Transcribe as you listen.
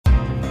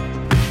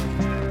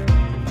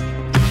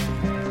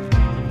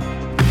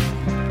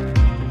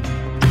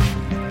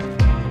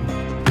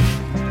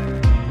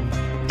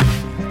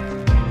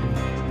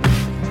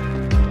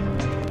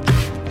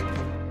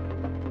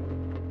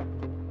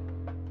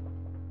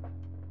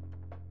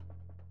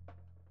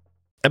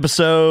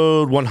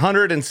Episode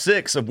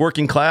 106 of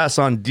Working Class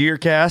on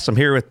DeerCast. I'm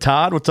here with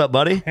Todd. What's up,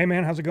 buddy? Hey,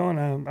 man. How's it going?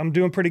 I'm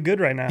doing pretty good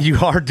right now. You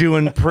are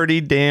doing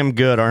pretty damn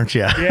good, aren't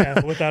you?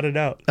 Yeah, without a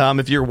doubt.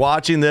 If you're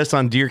watching this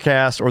on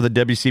DeerCast or the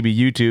WCB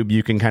YouTube,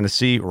 you can kind of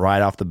see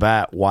right off the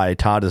bat why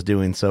Todd is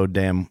doing so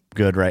damn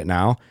good right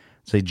now.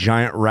 It's a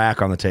giant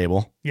rack on the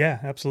table. Yeah,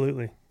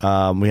 absolutely.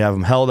 We have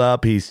him held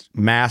up. He's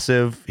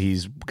massive.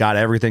 He's got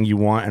everything you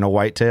want in a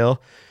whitetail.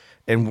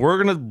 And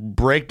we're going to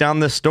break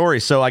down this story.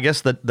 So I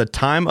guess the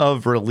time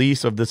of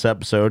release of this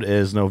episode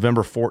is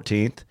November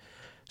 14th.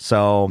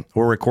 So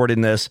we're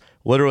recording this.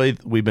 Literally,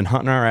 we've been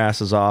hunting our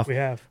asses off. We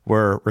have.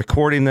 We're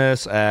recording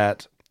this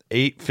at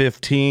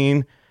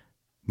 8:15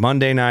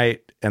 Monday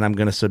night, and I'm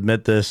going to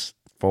submit this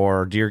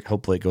for Deer.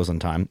 Hopefully it goes on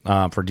time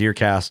for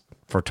DeerCast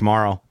for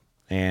tomorrow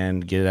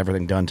and get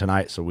everything done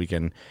tonight so we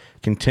can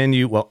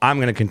continue. Well, I'm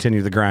going to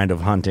continue the grind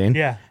of hunting.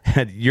 Yeah.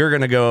 And you're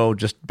going to go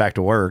just back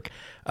to work.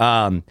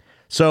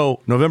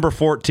 So November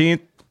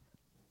 14th,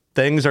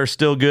 things are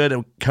still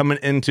good. Coming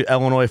into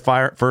Illinois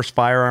first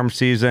firearm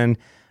season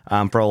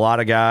for a lot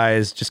of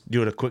guys. Just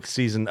doing a quick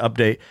season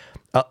update.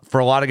 For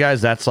a lot of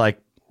guys, that's like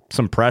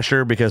some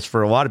pressure because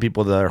for a lot of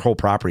people, their whole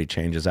property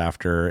changes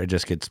after it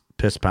just gets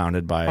piss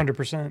pounded by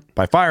 100%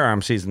 by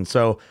firearm season.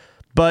 So,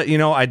 but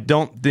I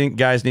don't think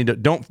guys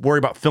don't worry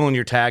about filling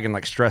your tag and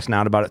like stressing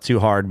out about it too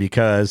hard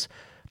because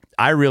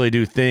I really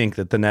do think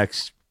that the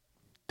next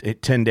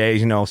 10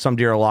 days, some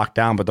deer are locked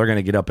down, but they're going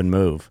to get up and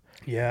move.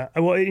 Yeah.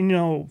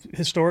 Well,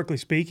 historically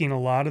speaking, a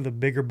lot of the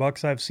bigger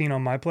bucks I've seen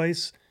on my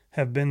place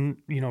have been,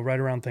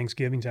 right around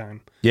Thanksgiving time.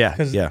 Yeah.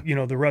 Because,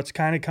 the rut's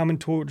kind of coming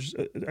towards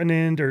an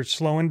end or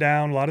slowing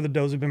down. A lot of the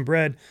does have been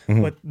bred,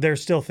 but they're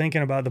still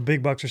thinking about it. The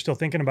big bucks are still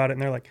thinking about it.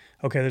 And they're like,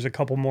 okay, there's a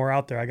couple more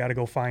out there. I got to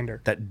go find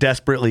her. That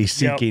desperately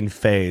seeking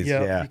phase.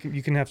 Yep. Yeah.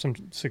 You can have some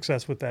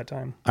success with that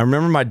time. I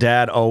remember my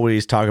dad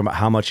always talking about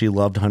how much he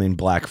loved hunting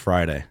Black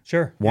Friday.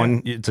 Sure.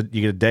 You get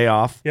a day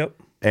off. Yep.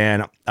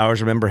 And I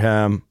always remember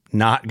him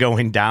not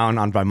going down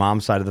on my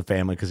mom's side of the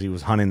family because he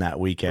was hunting that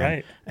weekend.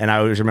 Right. And I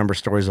always remember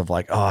stories of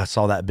like, I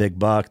saw that big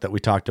buck that we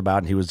talked about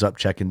and he was up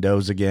checking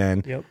does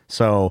again. Yep.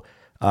 So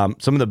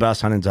some of the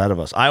best hunting's ahead of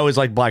us. I always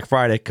like Black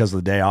Friday because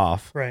of the day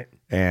off. Right.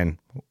 And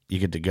you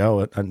get to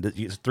go. It's a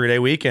 3-day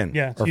weekend.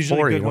 Yeah. It's or usually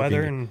 40, good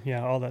weather and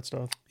all that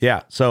stuff.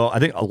 Yeah. So I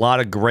think a lot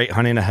of great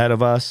hunting ahead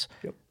of us.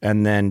 Yep.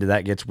 And then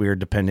that gets weird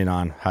depending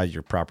on how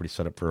your property's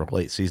set up for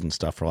late season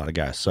stuff for a lot of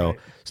guys. So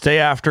stay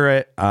after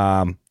it.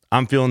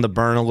 I'm feeling the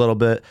burn a little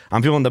bit.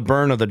 I'm feeling the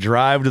burn of the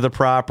drive to the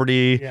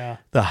property,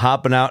 the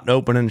hopping out and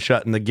opening and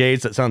shutting the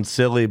gates. That sounds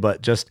silly,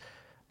 but just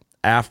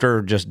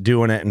after just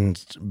doing it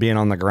and being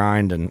on the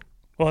grind. And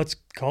well, it's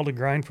called a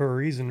grind for a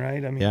reason,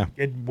 right? I mean,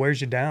 it wears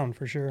you down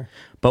for sure.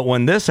 But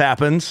when this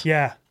happens,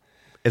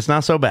 it's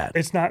not so bad.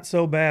 It's not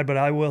so bad, but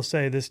I will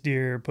say this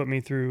deer put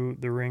me through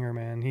the ringer,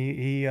 man.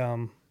 He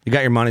you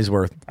got your money's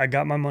worth. I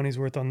got my money's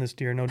worth on this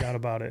deer, no doubt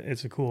about it.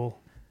 It's a cool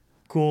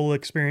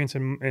experience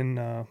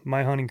in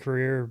my hunting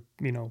career,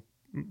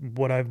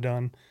 what I've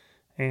done,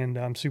 and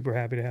I'm super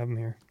happy to have him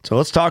here. So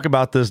let's talk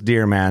about this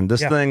deer, man.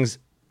 This thing's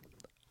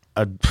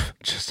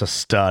just a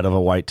stud of a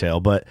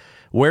whitetail, but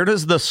where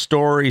does the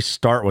story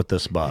start with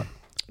this buck?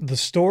 The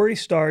story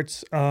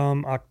starts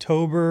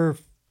October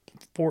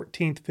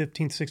 14th,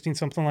 15th, 16th,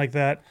 something like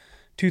that,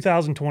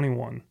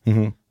 2021.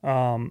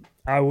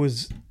 I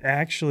was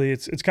actually,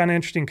 it's kind of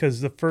interesting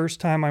because the first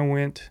time I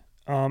went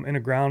in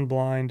a ground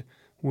blind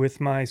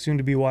with my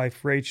soon-to-be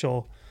wife,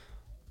 Rachel,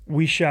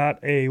 we shot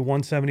a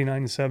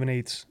 179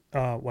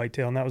 7/8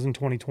 whitetail, and that was in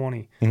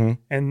 2020.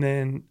 And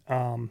then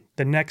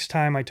the next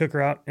time I took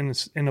her out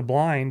in a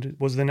blind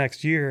was the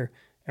next year,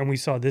 and we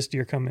saw this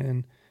deer come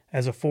in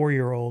as a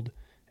 4-year-old,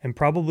 and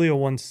probably a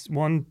one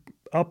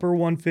upper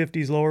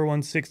 150s, lower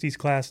 160s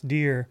class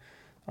deer,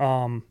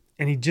 and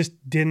he just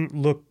didn't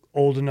look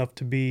old enough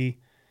to be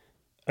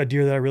a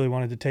deer that I really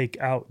wanted to take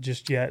out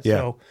just yet.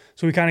 So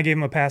we kind of gave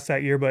him a pass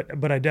that year,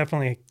 but I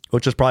definitely...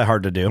 Which is probably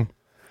hard to do.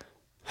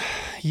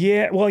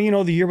 Yeah, well,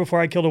 the year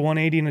before I killed a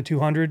 180 and a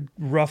 200,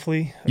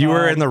 roughly. You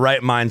were in the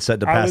right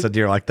mindset to pass a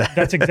deer like that.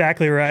 That's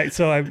exactly right.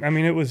 So I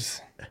mean, it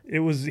was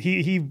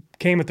he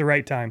came at the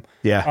right time.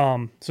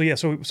 Yeah.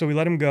 So we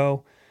let him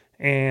go,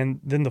 and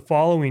then the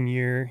following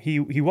year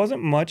he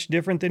wasn't much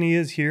different than he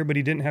is here, but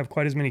he didn't have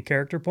quite as many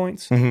character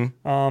points.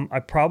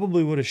 I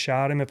probably would have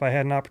shot him if I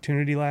had an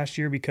opportunity last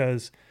year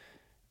because,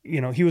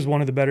 he was one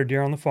of the better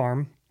deer on the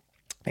farm,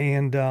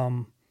 and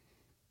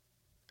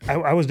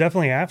I was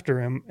definitely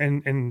after him,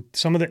 and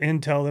some of the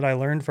intel that I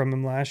learned from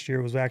him last year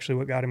was actually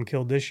what got him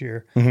killed this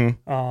year.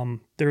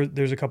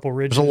 There's a couple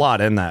ridges. There's a lot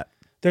in that.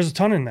 There's a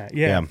ton in that,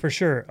 yeah. For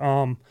sure.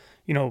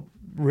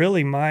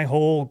 Really my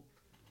whole,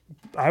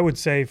 I would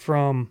say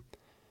from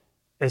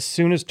as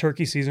soon as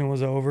turkey season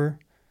was over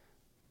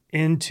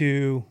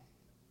into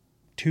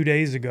 2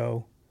 days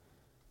ago,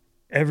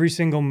 every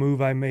single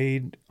move I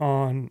made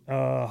on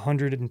a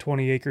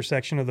 120 acre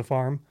section of the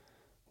farm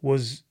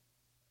was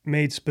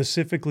made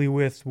specifically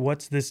with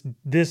what's this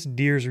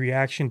deer's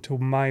reaction to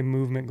my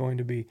movement going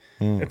to be.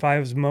 If I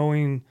was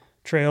mowing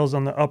trails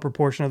on the upper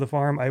portion of the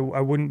farm, I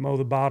wouldn't mow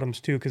the bottoms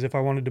too, because if I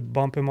wanted to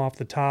bump him off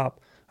the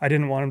top, I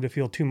didn't want him to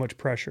feel too much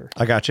pressure.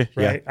 I got you.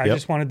 Right. Yeah. I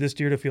just wanted this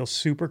deer to feel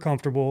super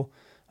comfortable.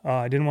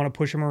 I didn't want to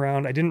push him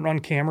around. I didn't run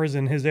cameras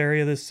in his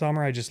area this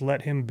summer. I just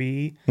let him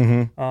be.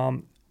 And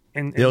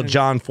The old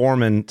John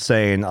Foreman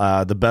saying,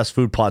 the best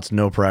food plot's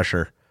no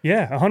pressure.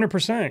 Yeah,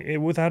 100%.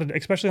 Without it,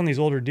 especially on these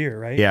older deer,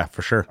 right? Yeah,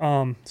 for sure.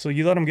 So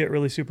you let him get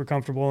really super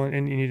comfortable,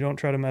 and you don't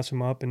try to mess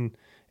him up. And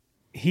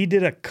he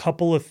did a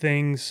couple of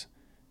things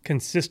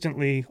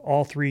consistently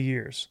all 3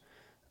 years.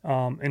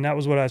 And that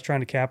was what I was trying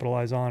to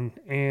capitalize on.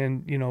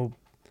 And,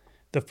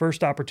 the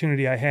first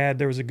opportunity I had,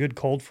 there was a good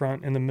cold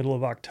front in the middle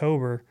of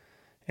October,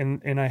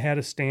 and I had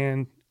a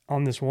stand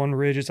on this one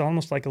ridge. It's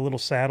almost like a little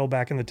saddle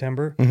back in the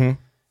timber.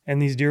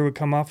 And these deer would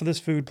come off of this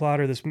food plot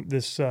or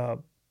this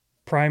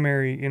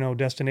primary,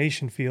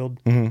 destination field,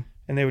 and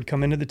they would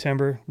come into the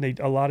timber.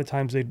 A lot of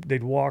times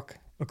they'd walk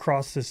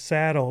across this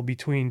saddle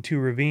between two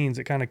ravines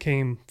that kind of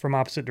came from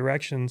opposite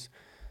directions,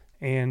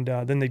 and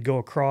then they'd go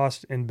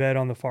across and bed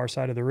on the far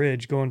side of the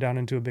ridge, going down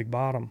into a big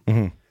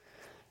bottom.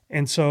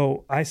 And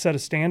so I set a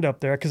stand up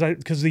there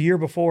because the year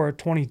before,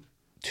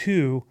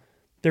 22,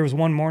 there was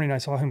one morning I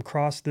saw him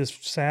cross this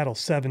saddle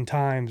 7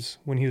 times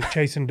when he was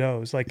chasing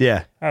does.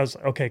 I was,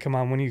 okay, come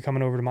on, when are you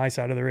coming over to my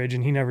side of the ridge?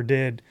 And he never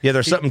did. Yeah,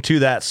 there's something to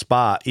that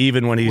spot,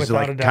 even when he's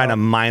kind of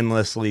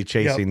mindlessly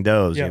chasing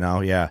does,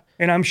 Yeah.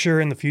 And I'm sure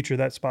in the future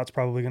that spot's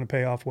probably going to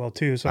pay off well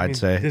too. So I'd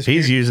say if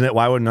he's using it,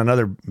 why wouldn't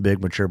another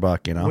big mature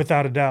buck,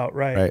 Without a doubt,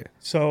 right.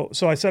 So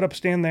I set up a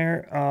stand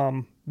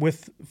there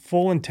with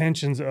full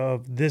intentions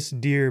of this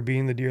deer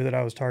being the deer that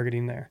I was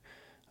targeting there.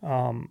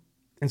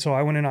 And so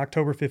I went in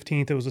October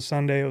 15th. It was a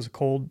Sunday. It was a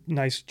cold,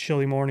 nice,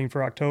 chilly morning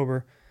for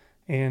October.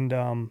 And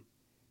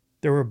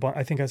there were,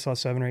 I think I saw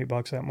 7 or 8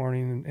 bucks that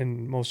morning,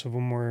 and most of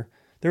them were,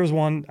 there was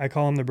one, I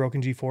call him the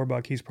broken G4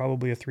 buck. He's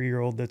probably a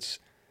 3-year-old that's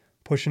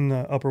pushing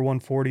the upper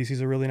 140s.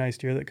 He's a really nice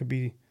deer that could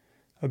be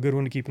a good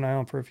one to keep an eye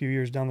on for a few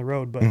years down the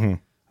road. But I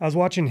was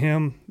watching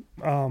him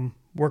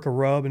work a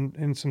rub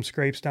and some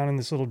scrapes down in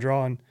this little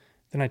draw, and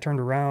then I turned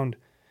around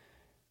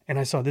and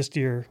I saw this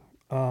deer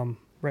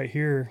right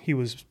here. He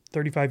was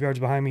 35 yards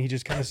behind me. He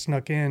just kind of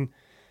snuck in.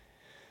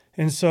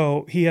 And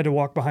so he had to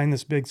walk behind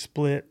this big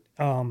split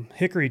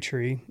hickory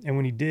tree. And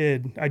when he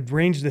did, I'd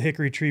ranged the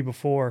hickory tree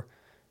before,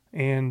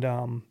 and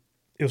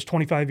it was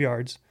 25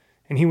 yards,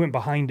 and he went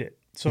behind it.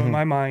 So in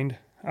my mind,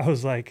 I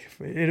was like,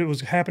 it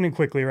was happening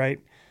quickly, right?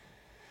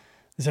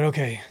 I said,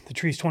 okay, the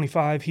tree's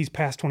 25. He's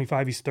past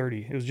 25. He's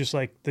 30. It was just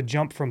like the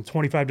jump from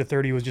 25 to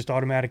 30 was just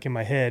automatic in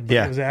my head. But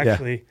it was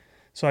actually...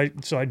 So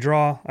I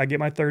draw, I get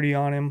my 30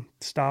 on him,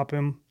 stop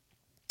him,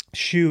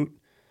 shoot,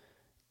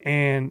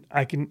 and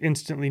I can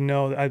instantly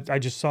know that I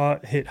just saw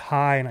it hit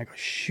high, and I go,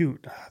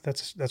 shoot,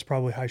 that's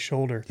probably high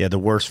shoulder. Yeah, the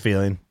worst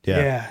feeling.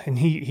 Yeah, and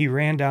he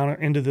ran down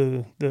into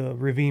the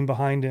ravine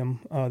behind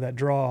him, that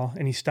draw,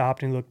 and he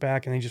stopped and he looked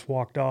back, and he just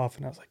walked off,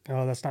 and I was like,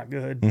 oh, that's not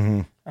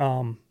good.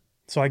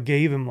 So I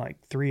gave him like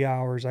 3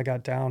 hours. I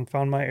got down,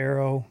 found my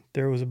arrow.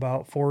 There was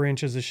about 4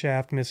 inches of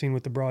shaft missing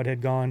with the broadhead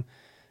gone.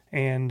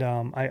 And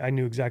I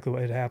knew exactly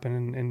what had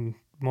happened, and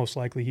most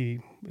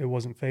likely it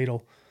wasn't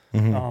fatal.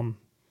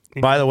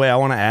 By the way, I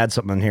want to add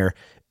something here.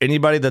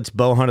 Anybody that's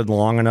bow hunted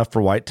long enough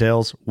for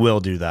whitetails will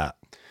do that.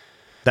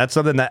 That's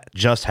something that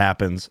just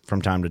happens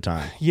from time to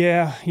time.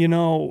 Yeah,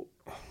 Don't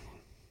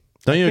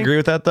you agree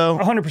with that, though?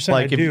 100%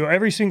 I do.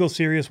 Every single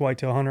serious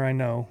whitetail hunter I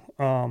know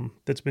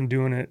that's been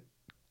doing it,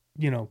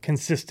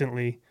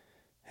 consistently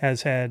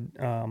has had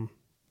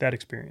that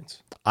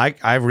experience.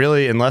 I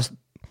really, unless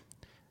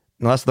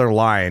they're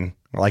lying,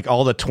 like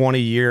all the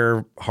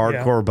 20-year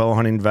hardcore bow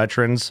hunting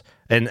veterans,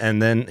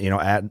 and then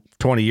at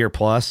 20-year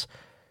plus,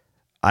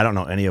 I don't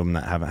know any of them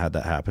that haven't had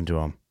that happen to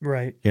them.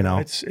 Right.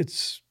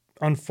 It's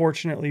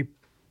unfortunately,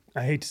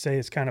 I hate to say,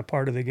 it's kind of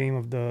part of the game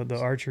of the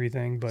archery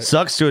thing, but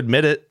sucks to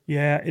admit it.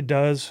 Yeah, it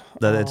does.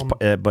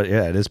 That but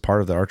yeah, it is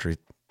part of the archery.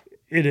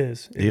 It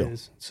is. It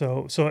is.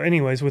 So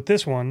anyways, with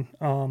this one,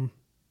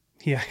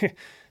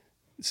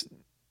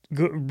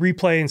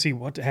 replay and see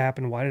what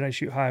happened. Why did I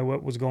shoot high?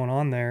 What was going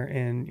on there?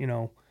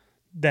 And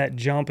that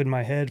jump in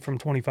my head from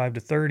 25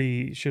 to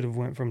 30 should have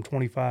went from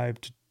 25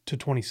 to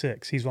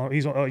 26. He's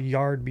a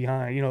yard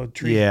behind. A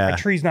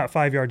tree's not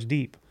 5 yards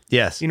deep.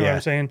 Yes, what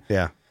I'm saying.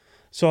 Yeah.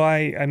 So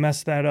I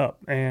messed that up,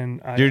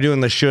 and you're doing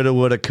the shoulda,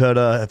 woulda,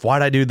 coulda.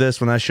 Why'd I do this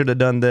when I should have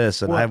done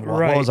this? And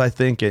what was I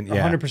thinking?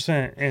 Yeah,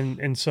 100%.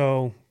 And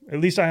so at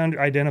least I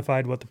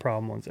identified what the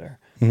problem was there.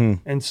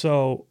 And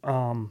so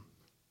I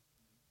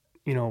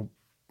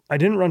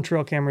didn't run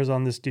trail cameras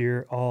on this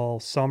deer all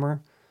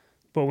summer,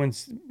 but when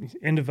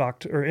end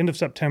of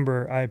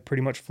September, I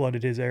pretty much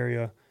flooded his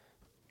area,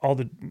 all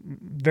the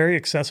very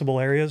accessible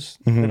areas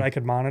that I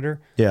could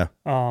monitor. Yeah.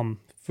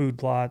 Food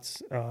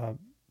plots,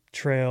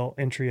 trail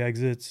entry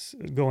exits,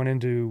 going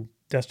into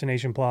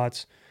destination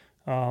plots,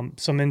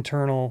 some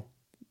internal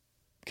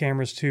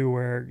cameras too,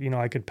 where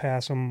I could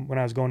pass them when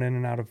I was going in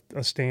and out of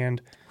a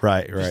stand.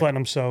 Right. Just letting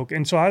them soak.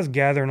 And so I was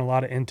gathering a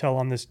lot of intel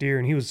on this deer,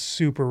 and he was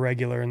super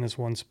regular in this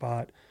one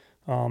spot.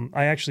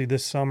 I actually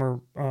this summer,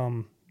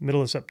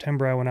 middle of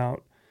September, I went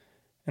out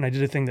and I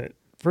did a thing that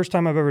first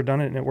time I've ever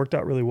done it, and it worked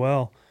out really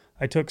well.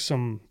 I took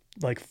some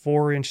like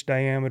 4-inch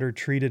diameter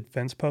treated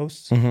fence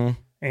posts,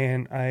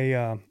 and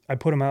I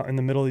put them out in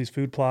the middle of these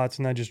food plots,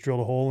 and I just drilled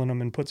a hole in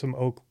them and put some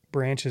oak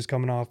branches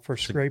coming off for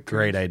scrape.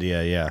 Great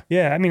idea, yeah.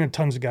 Yeah, I mean,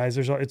 tons of guys.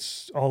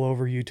 It's all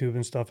over YouTube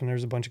and stuff, and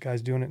there's a bunch of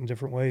guys doing it in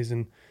different ways.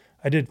 And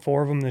I did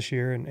 4 of them this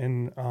year,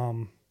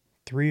 and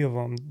 3 of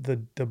them,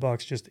 the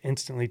bucks just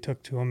instantly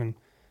took to them and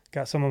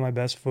got some of my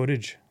best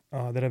footage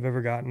that I've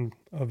ever gotten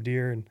of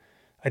deer. And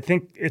I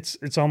think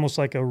it's almost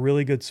like a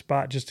really good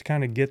spot just to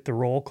kind of get the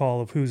roll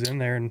call of who's in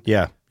there and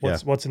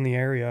what's in the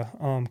area.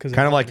 Because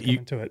kind of like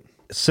into it.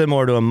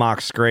 Similar to a mock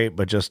scrape,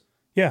 but just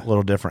a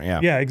little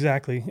different. Yeah,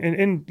 exactly.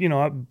 And you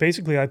know,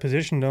 basically I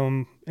positioned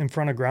them in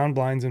front of ground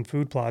blinds and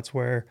food plots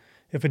where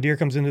if a deer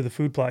comes into the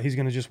food plot, he's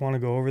going to just want to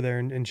go over there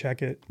and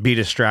check it. Be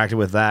distracted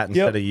with that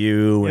instead of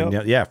you.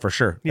 And yeah, for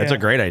sure. That's a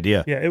great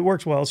idea. Yeah, it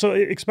works well. So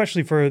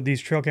especially for these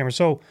trail cameras.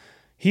 So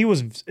he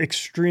was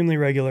extremely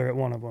regular at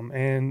one of them,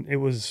 and it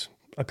was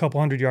a couple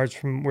hundred yards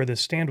from where this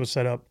stand was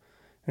set up.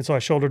 And so I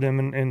shouldered him,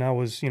 and I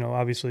was, you know,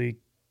 obviously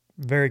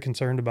very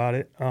concerned about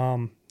it.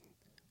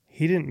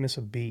 He didn't miss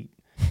a beat.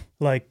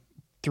 Like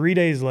 3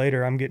 days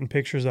later, I'm getting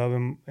pictures of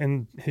him,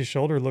 and his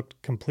shoulder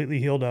looked completely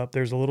healed up.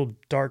 There's a little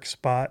dark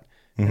spot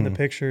in the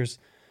pictures,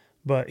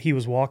 but he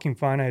was walking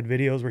fine. I had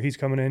videos where he's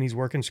coming in, he's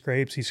working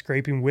scrapes, he's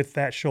scraping with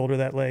that shoulder,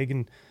 that leg.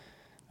 And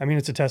I mean,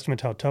 it's a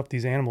testament to how tough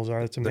these animals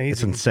are. It's amazing.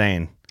 It's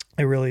insane.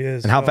 It really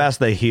is. And how fast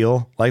they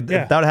heal. Like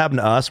if that would happen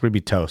to us, we'd be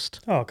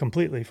toast. Oh,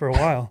 completely for a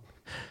while.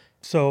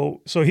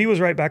 So he was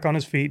right back on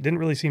his feet, didn't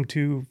really seem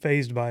too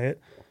fazed by it.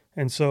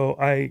 And so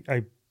I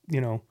you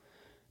know,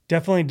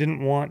 definitely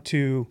didn't want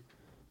to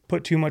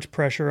put too much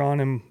pressure on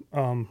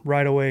him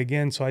right away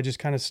again. So I just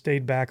kind of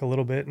stayed back a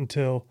little bit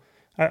until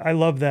I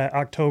love that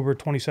October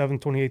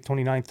 27th, 28th,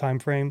 29th time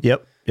frame.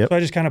 Yep. So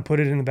I just kind of put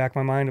it in the back of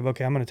my mind of,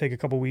 okay, I'm going to take a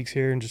couple weeks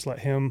here and just let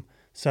him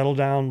settle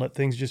down, let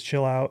things just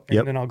chill out,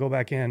 and then I'll go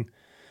back in.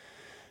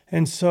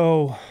 And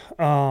so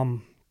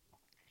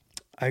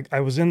I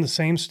was in the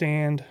same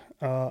stand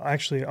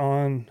actually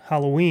on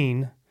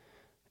Halloween,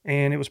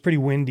 and it was pretty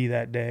windy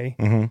that day.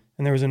 And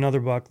there was another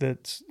buck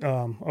that's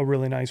a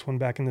really nice one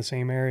back in the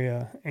same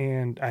area,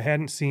 and I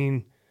hadn't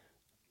seen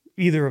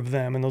either of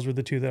them, and those were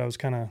the 2 that I was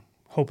kind of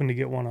hoping to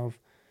get one of.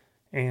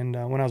 And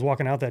when I was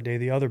walking out that day,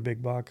 the other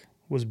big buck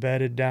was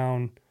bedded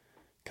down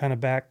kind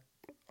of back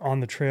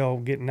on the trail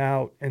getting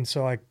out, and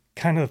so I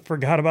kind of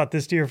forgot about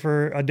this deer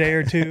for a day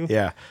or 2.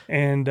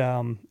 And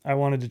I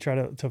wanted to try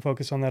to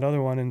focus on that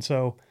other one. And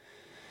so,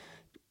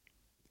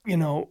 you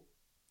know,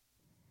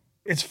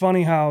 it's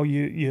funny how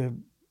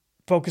you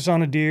focus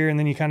on a deer and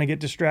then you kind of get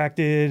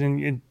distracted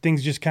and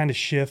things just kind of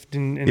shift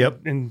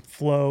and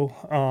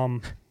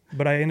flow.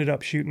 But I ended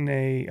up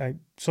shooting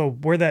so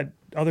where that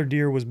other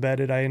deer was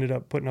bedded, I ended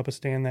up putting up a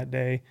stand that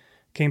day,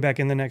 came back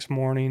in the next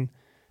morning,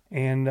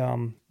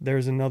 and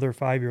there's another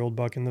 5-year-old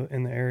buck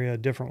in the area, a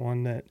different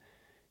one that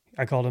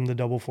I called him the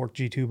double fork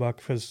G2 buck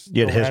because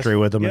you had history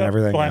with him and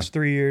everything. The last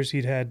 3 years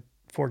he'd had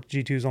forked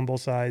G2s on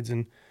both sides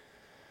and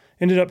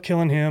ended up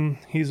killing him.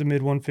 He's a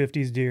mid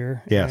 150s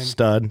deer. Yeah,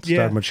 stud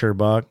mature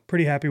buck.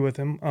 Pretty happy with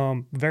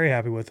him. Very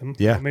happy with him.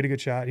 Yeah. Made a good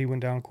shot. He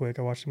went down quick.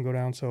 I watched him go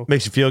down. So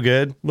makes you feel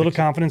good. Little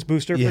confidence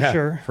booster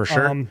for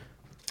sure.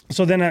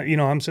 So then,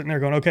 I'm sitting there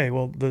going, okay,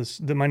 well,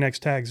 my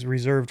next tag's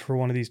reserved for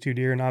one of these 2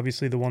 deer, and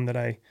obviously the one that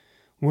I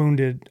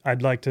wounded,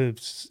 I'd like to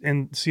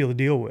seal the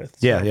deal with.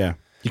 So, yeah.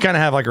 You kind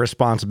of have like a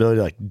responsibility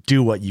to like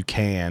do what you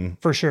can.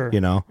 For sure. You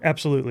know?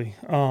 Absolutely.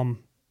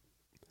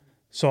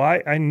 So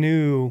I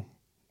knew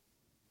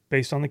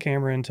based on the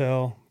camera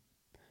intel,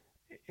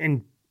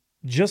 and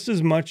just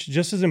as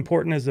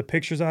important as the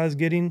pictures I was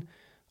getting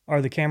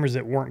are the cameras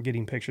that weren't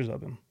getting pictures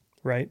of him.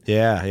 Right?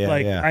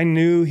 Yeah. I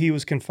knew he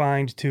was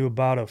confined to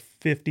about a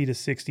 50 to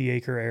 60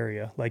 acre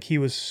area. Like he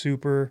was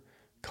super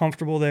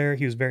comfortable there.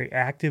 He was very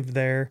active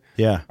there.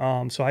 Yeah.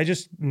 So I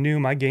just knew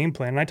my game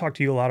plan. And I talked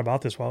to you a lot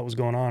about this while it was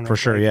going on. For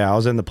sure. Like, I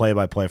was in the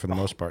play-by-play for the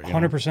most part.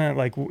 100%.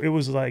 Like it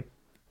was like,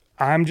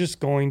 I'm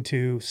just going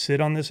to sit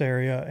on this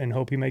area and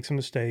hope he makes a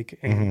mistake.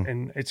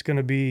 And it's going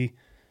to be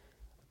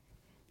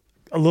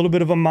a little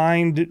bit of a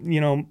mind,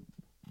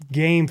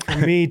 game for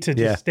me to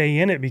just stay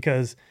in it,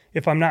 because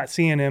if I'm not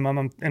seeing him,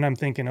 I'm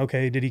thinking,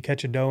 okay, did he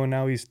catch a doe and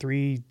now he's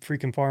 3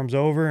 freaking farms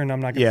over and I'm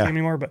not going to see him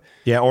anymore? But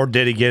or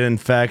did he get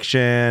infection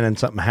and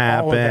something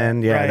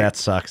happened? Right? That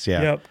sucks.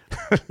 Yeah.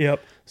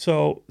 Yep.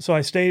 So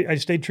I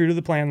stayed true to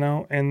the plan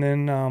though, and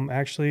then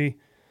actually,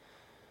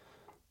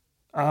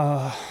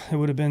 it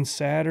would have been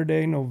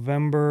Saturday,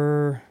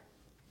 November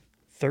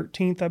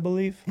 13th, I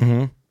believe,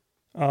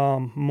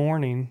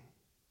 morning.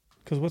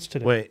 Because what's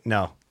today? Wait,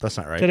 no, that's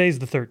not right. Today's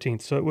the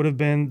 13th, so it would have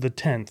been the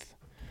 10th.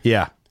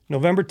 Yeah.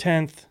 November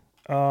 10th,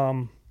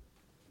 I'm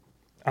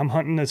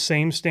hunting the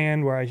same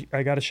stand where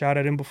I got a shot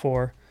at him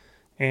before,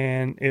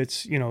 and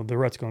it's, the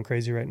rut's going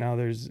crazy right now.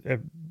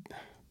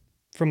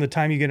 from the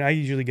time I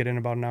usually get in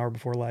about an hour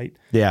before light.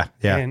 Yeah.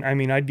 And I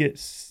mean, I'd get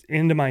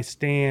into my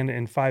stand,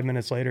 and 5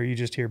 minutes later, you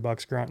just hear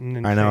bucks grunting.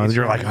 And I know. And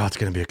you're like, oh, it's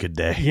going to be a good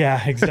day.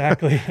 Yeah,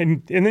 exactly.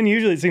 and then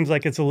usually it seems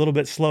like it's a little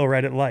bit slow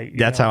right at light.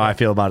 That's how I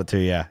feel about it too.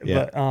 Yeah.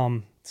 Yeah.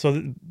 But,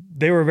 so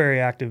they were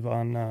very active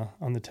on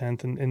the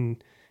 10th,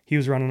 and he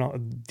was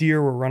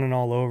deer were running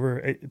all over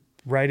it,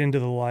 right into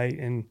the light.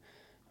 And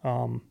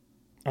I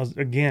was,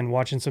 again,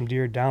 watching some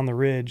deer down the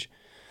ridge.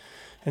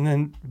 And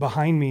then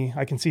behind me,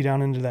 I can see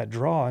down into that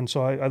draw. And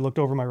so I looked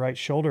over my right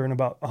shoulder, and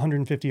about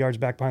 150 yards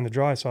back behind the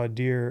draw, I saw a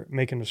deer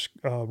making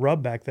a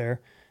rub back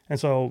there. And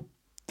so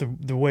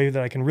the way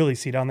that I can really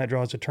see down that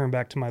draw is to turn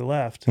back to my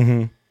left.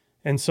 Mm-hmm.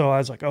 And so I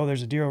was like, oh,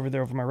 there's a deer over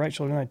there over my right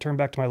shoulder. And I turned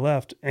back to my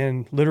left,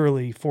 and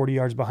literally 40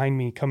 yards behind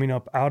me, coming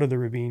up out of the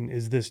ravine,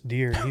 is this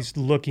deer. He's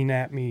looking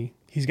at me.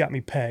 He's got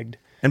me pegged.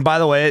 And by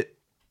the way,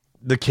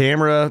 the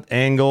camera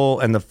angle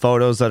and the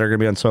photos that are going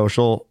to be on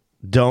social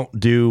don't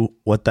do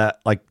what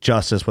that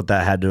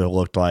had to have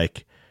looked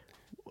like,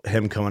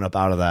 him coming up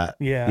out of that.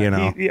 Yeah. You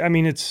know, I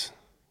mean, he's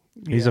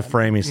a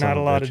framey son not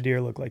of a lot of deer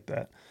look like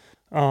that.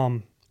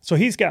 So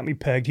he's got me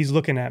pegged. He's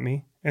looking at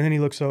me, and then he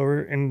looks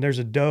over, and there's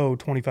a doe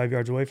 25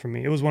 yards away from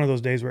me. It was one of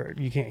those days where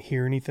you can't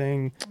hear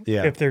anything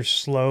if they're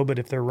slow, but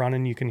if they're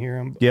running, you can hear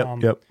them.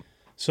 Yep.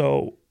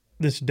 So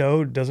this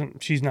doe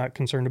she's not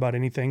concerned about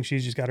anything.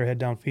 She's just got her head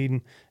down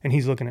feeding, and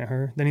he's looking at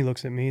her. Then he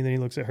looks at me, then he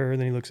looks at her,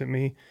 then he looks at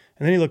me.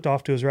 And then he looked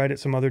off to his right at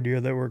some other deer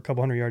that were a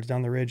couple hundred yards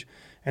down the ridge.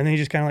 And then he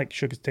just kind of like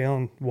shook his tail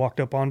and walked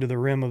up onto the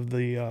rim of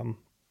the,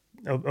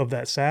 of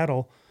that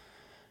saddle.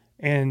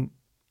 And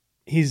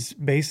he's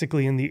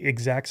basically in the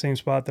exact same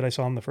spot that I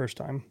saw him the first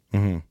time.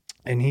 Mm-hmm.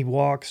 And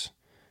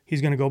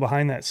he's going to go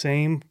behind that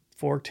same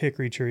forked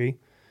hickory tree.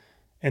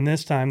 And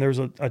this time there was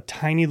a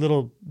tiny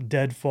little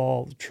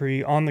deadfall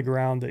tree on the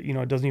ground that,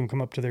 it doesn't even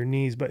come up to their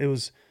knees, but it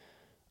was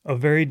a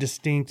very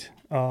distinct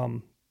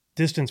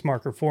distance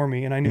marker for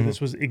me. And I knew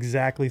this was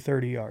exactly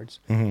 30 yards.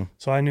 Mm-hmm.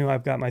 So I knew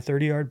I've got my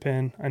 30-yard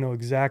pin. I know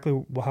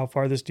exactly how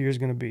far this deer is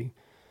going to be.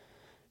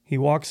 He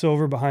walks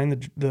over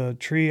behind the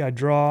tree. I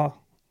draw.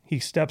 He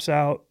steps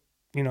out.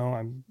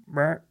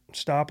 I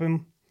stop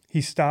him.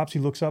 He stops. He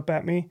looks up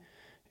at me,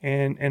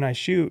 and I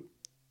shoot.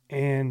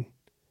 And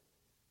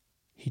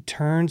he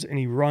turns and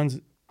he runs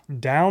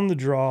down the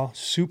draw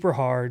super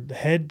hard, the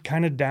head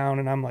kind of down,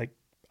 and I'm like,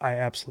 I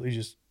absolutely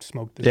just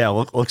smoked this. Yeah,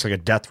 looks like a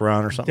death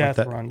run or something like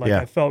that. Death run.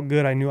 I felt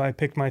good. I knew I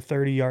picked my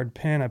 30-yard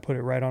pin. I put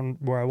it right on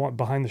where I want,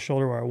 behind the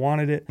shoulder where I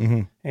wanted it.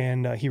 Mm-hmm.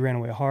 And he ran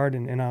away hard.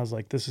 And I was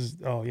like,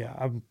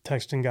 I'm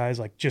texting guys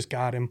like, just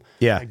got him.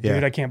 Yeah, like,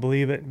 dude, I can't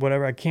believe it.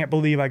 Whatever. I can't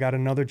believe I got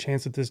another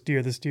chance at this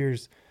deer.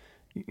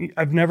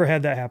 I've never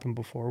had that happen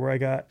before, where I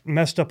got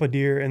messed up a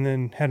deer and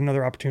then had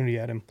another opportunity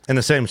at him. In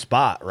the same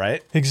spot,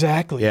 right?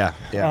 Exactly. Yeah.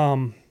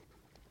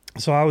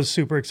 So I was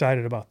super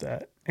excited about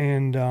that,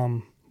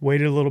 and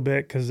waited a little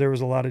bit because there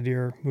was a lot of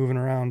deer moving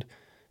around.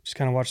 Just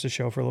kind of watched the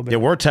show for a little bit. Yeah,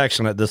 we're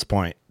texting at this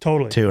point.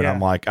 Totally. Too, and I'm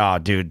like, oh,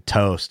 dude,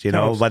 toast.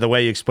 By the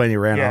way you explained, he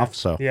ran off.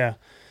 So yeah.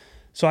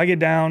 So I get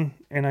down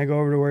and I go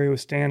over to where he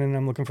was standing, and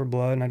I'm looking for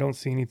blood, and I don't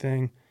see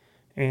anything,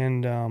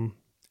 and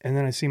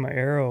then I see my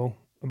arrow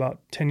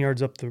about 10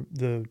 yards up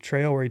the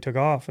trail where he took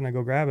off, and I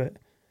go grab it.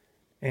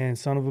 And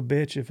son of a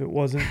bitch, if it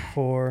wasn't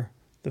for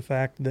the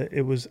fact that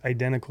it was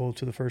identical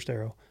to the first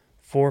arrow,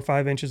 4 or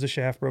 5 inches of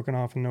shaft broken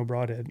off and no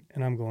broadhead.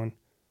 And I'm going,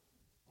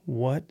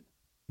 what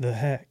the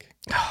heck?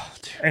 Oh,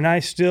 and I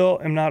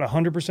still am not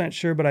 100%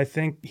 sure, but I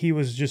think he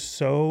was just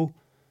so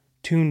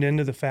tuned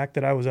into the fact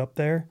that I was up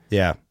there.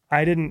 Yeah.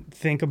 I didn't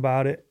think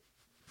about it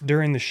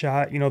during the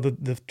shot.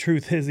 The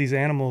truth is these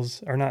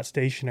animals are not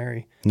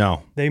stationary.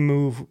 No. They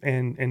move,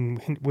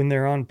 and when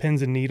they're on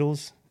pins and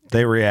needles,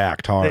 they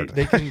react hard.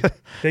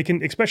 They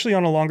can, especially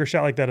on a longer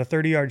shot like that, a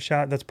 30-yard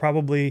shot, that's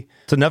probably...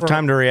 It's enough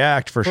time to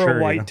react for sure. For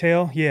a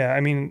whitetail, yeah.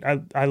 I mean,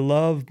 I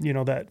love,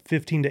 that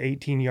 15 to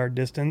 18-yard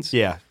distance.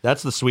 Yeah,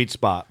 that's the sweet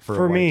spot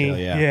for a me.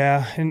 whitetail,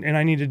 Yeah, and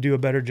I need to do a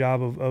better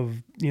job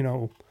of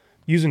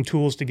using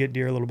tools to get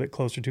deer a little bit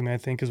closer to me, I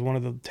think, is one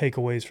of the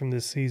takeaways from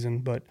this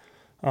season. But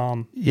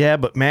yeah,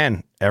 but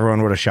man,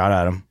 everyone would have shot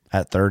at him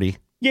at 30.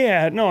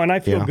 Yeah, no, and I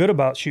feel good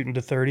about shooting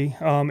to 30.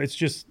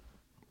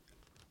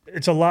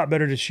 It's a lot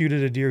better to shoot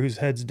at a deer whose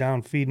head's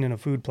down feeding in a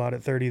food plot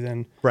at 30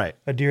 than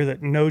a deer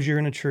that knows you're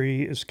in a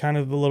tree, is kind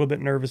of a little bit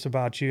nervous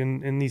about you,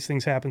 and these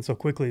things happen so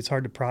quickly, it's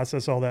hard to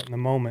process all that in the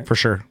moment. For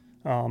sure.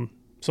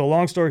 So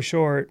long story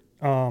short,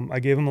 I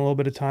gave him a little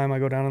bit of time. I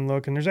go down and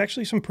look, and there's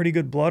actually some pretty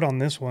good blood on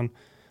this one.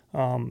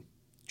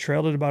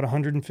 Trailed it about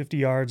 150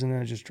 yards, and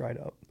then it just dried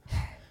up.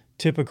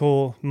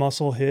 Typical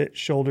muscle hit,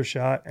 shoulder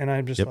shot, and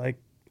I'm just like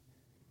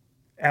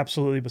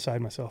absolutely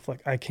beside myself.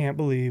 Like, I can't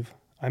believe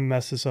I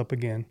messed this up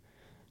again.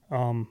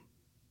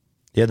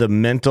 Yeah, the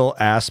mental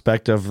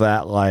aspect of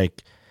that,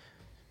 like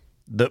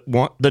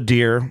the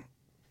deer,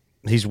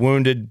 he's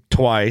wounded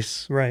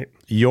twice. Right.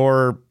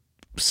 Your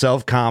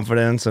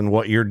self-confidence and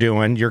what you're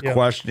doing, you're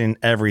questioning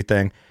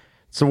everything.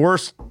 It's the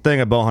worst thing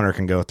a bow hunter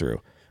can go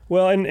through.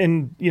 Well,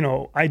 and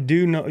I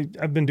do know,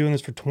 I've been doing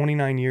this for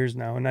 29 years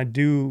now, and I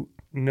do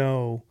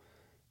know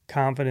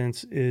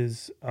confidence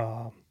is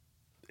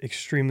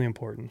extremely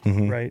important,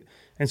 right?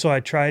 And so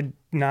I tried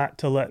not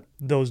to let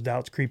those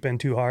doubts creep in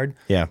too hard.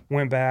 Yeah.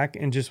 Went back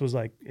and just was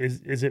like,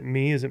 is it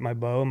me? Is it my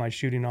bow? Am I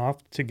shooting off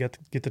to get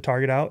the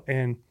target out?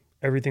 And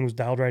everything was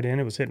dialed right in.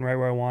 It was hitting right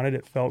where I wanted.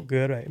 It felt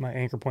good. My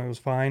anchor point was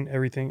fine.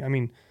 Everything. I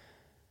mean,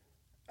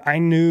 I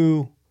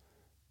knew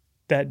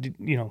that,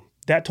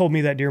 that told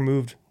me that deer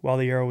moved while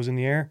the arrow was in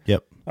the air.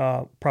 Yep.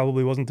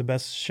 Probably wasn't the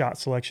best shot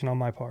selection on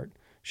my part.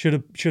 Should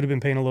have been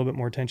paying a little bit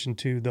more attention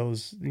to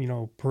those,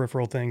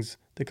 peripheral things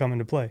that come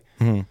into play.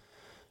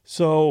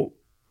 So,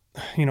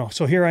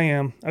 so here I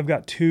am. I've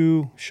got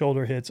 2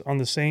 shoulder hits on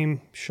the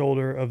same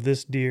shoulder of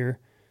this deer.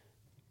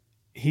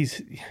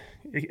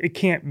 It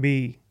can't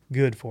be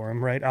good for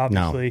him, right?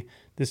 Obviously,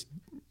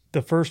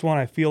 the first one,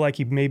 I feel like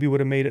he maybe would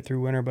have made it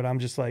through winter, but I'm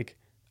just like,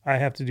 I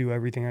have to do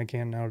everything I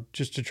can now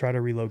just to try to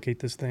relocate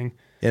this thing.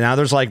 And now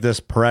there's like this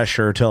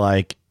pressure to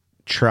like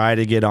try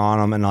to get on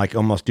him and like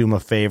almost do him a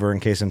favor in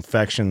case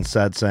infection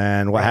sets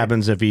in. What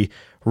happens if he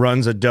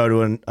runs a doe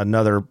to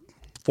another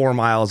 4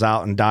 miles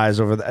out and dies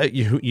over the,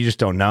 you just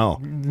don't know.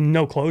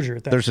 No closure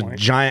at that There's point. a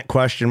giant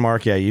question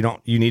mark. Yeah.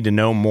 You need to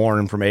know more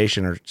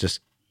information or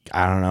just,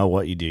 I don't know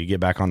what you do. You get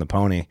back on the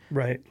pony.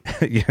 Right.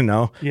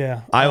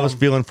 Yeah. I was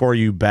feeling for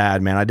you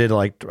bad, man. I did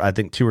I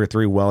think 2 or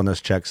 3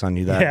 wellness checks on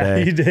you that day.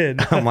 Yeah, you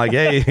did. I'm like,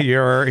 hey,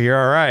 you're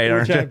all right,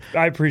 aren't you?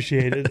 I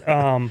appreciate it.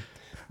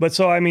 But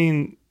so, I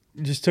mean,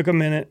 just took a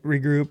minute,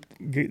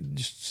 regrouped,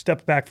 just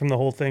stepped back from the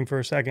whole thing for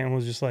a second and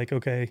was just like,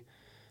 okay,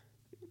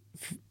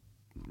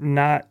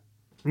 not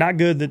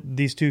good that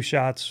these 2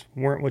 shots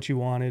weren't what you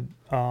wanted.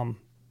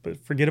 But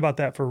forget about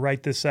that for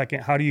right this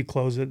second. How do you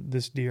close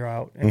this deer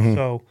out? And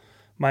so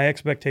my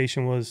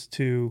expectation was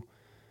to,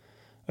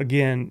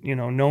 again,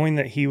 knowing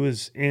that he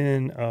was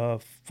in a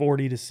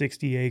 40 to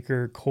 60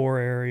 acre core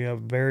area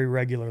very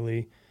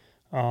regularly.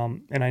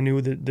 And I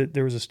knew that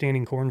there was a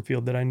standing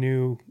cornfield that I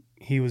knew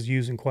he was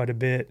using quite a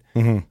bit.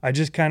 I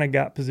just kind of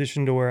got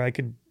positioned to where I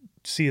could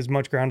see as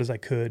much ground as I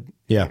could.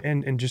 Yeah.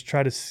 And just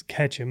try to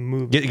catch him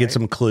moving. Get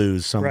some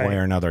clues some way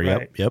or another.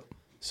 Right. Yep.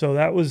 So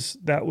that was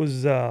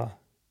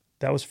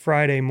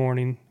Friday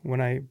morning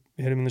when I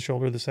hit him in the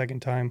shoulder the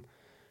second time.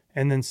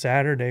 And then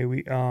Saturday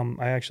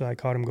I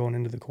caught him going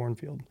into the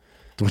cornfield.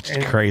 Which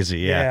is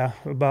crazy, yeah.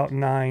 Yeah, about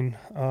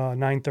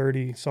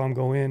 9:30, saw him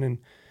go in. And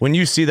when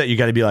you see that, you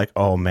got to be like,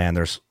 oh man,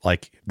 there's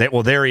like,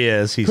 there he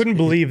is. Couldn't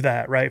believe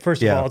that, right?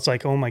 First of all, it's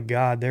like, oh my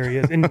God, there he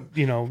is. And,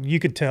 you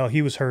could tell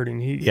he was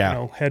hurting.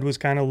 Head was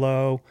kind of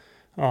low.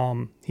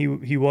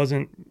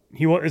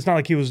 It's not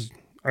like he was,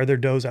 are there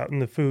does out in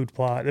the food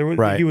plot? There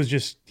was, he was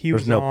just,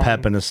 There's no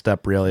pep in his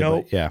step really.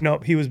 Nope, but yeah.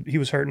 Nope, he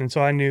was hurting. And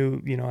so I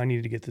knew, I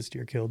needed to get this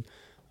deer killed.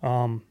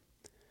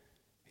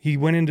 He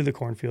went into the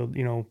cornfield,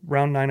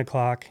 around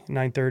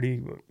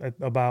 9:30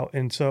 about.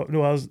 And so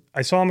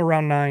I saw him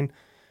around 9,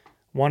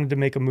 wanted to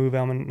make a move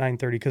at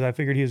 9:30 because I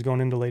figured he was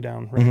going in to lay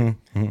down. Right?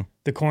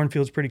 The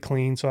cornfield's pretty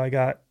clean. So I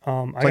got,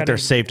 it's like their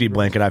safety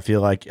blanket. I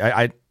feel like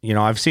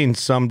I've seen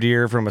some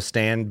deer from a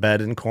stand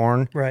bed in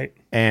corn. Right.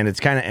 And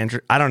it's kind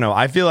of I don't know.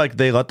 I feel like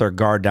they let their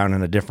guard down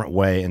in a different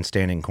way in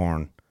standing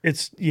corn. From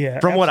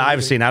absolutely. What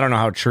I've seen, I don't know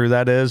how true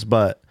that is,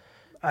 but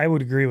I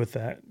would agree with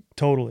that.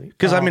 Totally.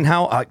 Because nothing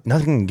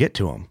can get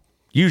to him.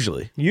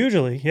 Usually,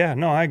 yeah.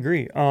 No, I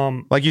agree.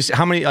 Like you see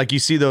you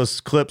see those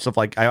clips of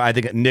like I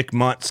think Nick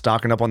Munt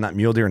stalking up on that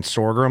mule deer in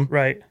sorghum,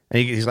 right?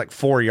 And he's like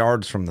 4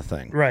 yards from the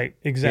thing, right?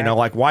 Exactly.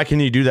 Like why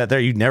can you do that there?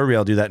 You'd never be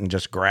able to do that in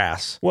just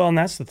grass. Well, and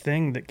that's the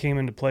thing that came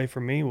into play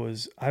for me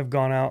was I've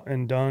gone out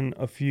and done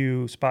a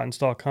few spot and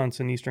stalk hunts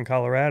in eastern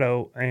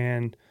Colorado,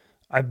 and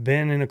I've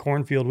been in a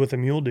cornfield with a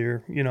mule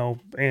deer,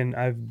 and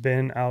I've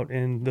been out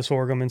in the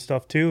sorghum and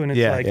stuff too, and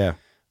it's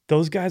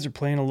those guys are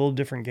playing a little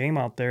different game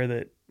out there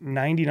that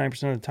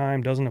 99% of the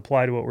time doesn't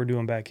apply to what we're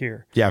doing back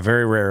here. Yeah,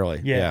 very rarely.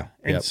 Yeah.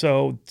 And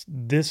so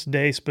this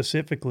day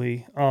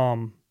specifically,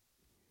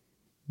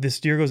 this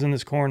deer goes in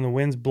this corn, the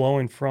wind's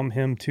blowing from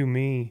him to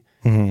me.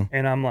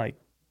 And I'm like,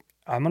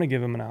 I'm going to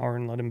give him an hour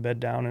and let him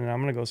bed down, and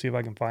I'm going to go see if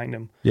I can find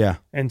him. Yeah.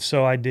 And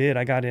so I did.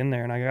 I got in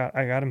there and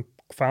I got him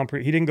found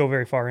he didn't go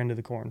very far into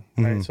the corn.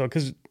 Right. So,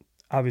 cause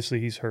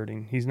obviously he's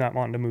hurting. He's not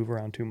wanting to move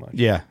around too much.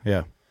 Yeah.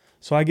 Yeah.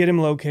 So I get him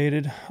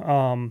located,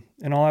 and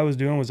all I was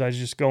doing was I was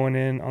just going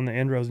in on the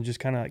end rows and just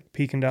kind of like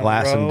peeking down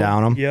Glassing the row.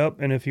 down him. Yep,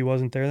 and if he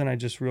wasn't there, then I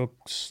just real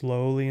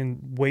slowly and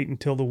wait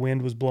until the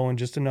wind was blowing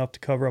just enough to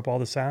cover up all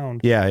the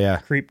sound. Yeah, yeah.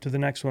 Creep to the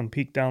next one,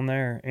 peek down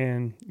there,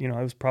 and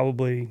I was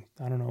probably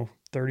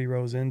 30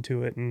 rows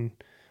into it, and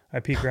I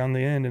peek around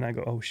the end, and I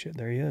go, oh shit,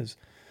 there he is.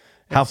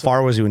 And How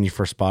far was he when you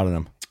first spotted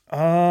him?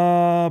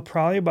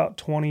 Probably about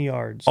 20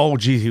 yards. Oh,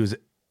 geez, he was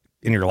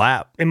in your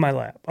lap. In my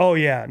lap. Oh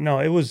yeah. No,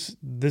 it was,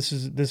 this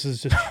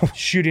is just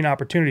shooting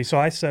opportunity. So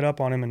I set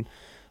up on him, and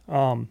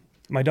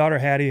my daughter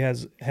Hattie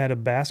had a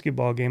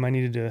basketball game I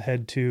needed to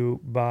head to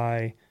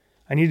I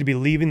needed to be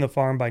leaving the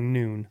farm by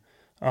noon.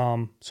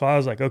 So I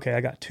was like, okay,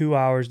 I got 2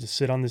 hours to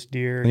sit on this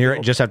deer. And you're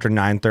just after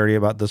 9:30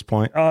 about this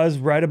point? I was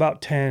right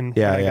about 10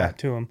 when I got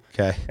to him.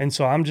 Okay. And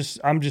so I'm just,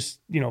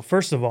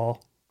 first of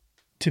all,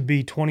 to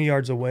be 20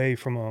 yards away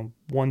from a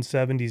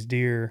 170s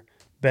deer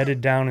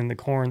bedded down in the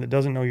corn that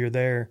doesn't know you're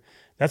there,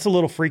 that's a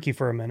little freaky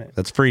for a minute.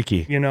 That's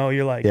freaky. You know,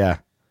 you're like, Yeah.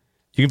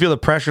 You can feel the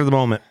pressure of the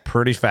moment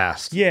pretty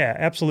fast. yeah,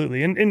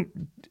 absolutely.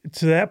 And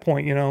to that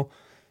point, you know,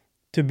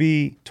 to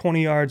be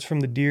 20 yards from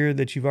the deer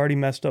that you've already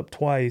messed up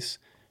twice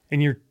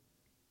and you're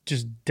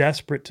just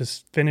desperate to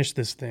finish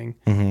this thing.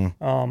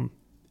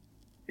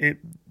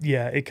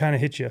 It kind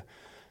of hits you.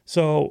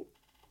 So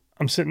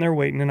I'm sitting there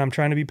waiting and I'm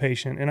trying to be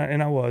patient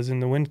and I was,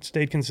 and the wind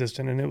stayed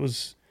consistent and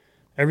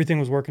everything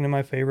was working in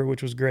my favor,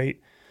 which was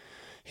great.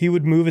 He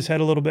would move his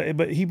head a little bit,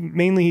 but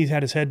he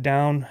had his head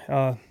down.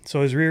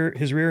 So his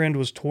rear end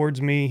was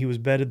towards me. He was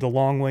bedded the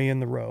long way in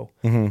the row.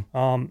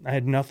 I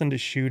had nothing to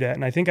shoot at.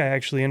 And I think I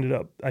actually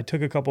I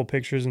took a couple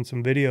pictures and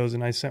some videos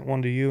and I sent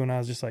one to you and I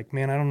was just like,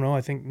 man, I don't know.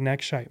 I think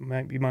neck shot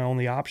might be my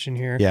only option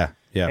here. Yeah.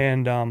 Yeah.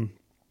 And,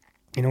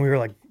 you know, we were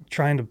like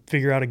trying to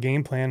figure out a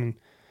game plan, and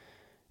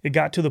it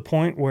got to the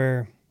point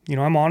where, you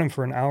know, I'm on him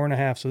for an hour and a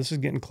half. So this is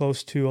getting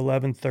close to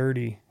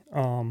 11:30.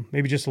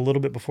 Maybe just a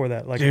little bit before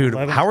that. Like, dude,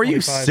 how are you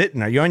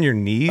sitting? Are you on your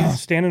knees?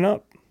 Standing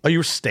up. Oh, you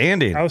were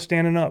standing. I was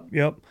standing up.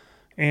 Yep.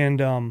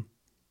 And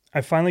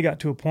I finally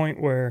got to a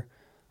point where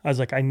I was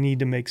like, I need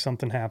to make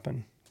something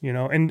happen, you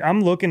know. And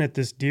I'm looking at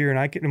this deer,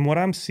 and what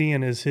I'm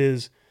seeing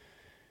is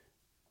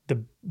the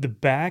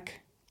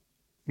back,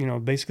 you know,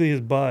 basically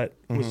his butt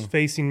was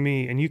facing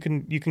me, and you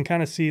can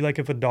kind of see, like,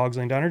 if a dog's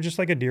laying down, or just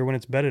like a deer when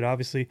it's bedded,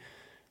 obviously,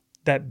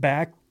 that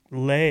back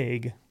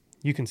leg,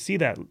 you can see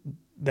that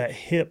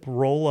hip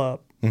roll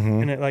up,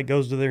 and it like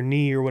goes to their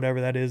knee or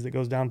whatever that is that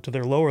goes down to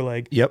their lower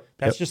leg. Yep.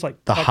 That's just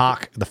like the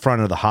hock, the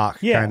front of the hock.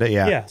 Yeah. Kinda,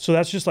 yeah. Yeah. So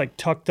that's just like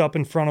tucked up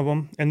in front of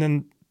them. And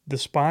then the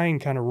spine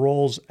kind of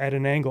rolls at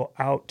an angle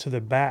out to the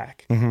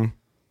back.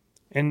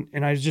 And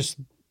I just,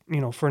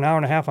 you know, for an hour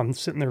and a half, I'm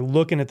sitting there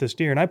looking at this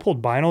deer, and I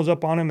pulled binos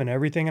up on him and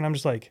everything. And I'm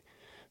just like,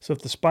 so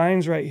if the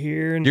spine's right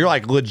here, and you're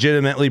like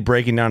legitimately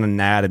breaking down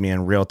anatomy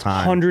in real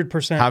time.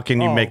 100%. How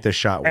can you make this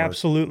shot work?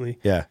 Absolutely.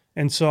 Yeah.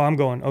 And so I'm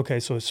going,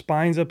 okay, so his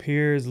spine's up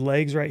here, his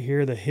leg's right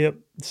here, the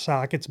hip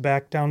socket's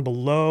back down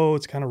below,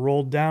 it's kind of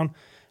rolled down.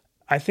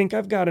 I think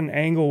I've got an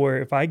angle where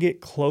if I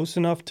get close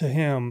enough to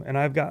him and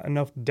I've got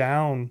enough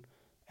down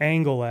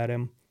angle at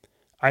him,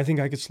 I think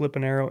I could slip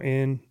an arrow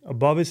in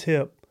above his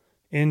hip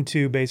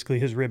into basically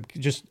his rib,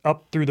 just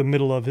up through the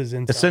middle of his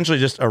inside. Essentially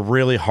just a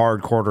really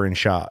hard quartering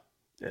shot.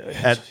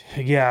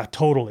 Yeah,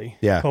 totally.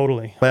 Yeah.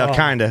 Totally. Well,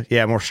 kind of.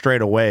 Yeah, more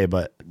straight away,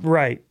 but.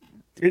 Right.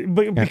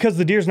 Because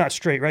the deer's not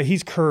straight, right?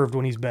 He's curved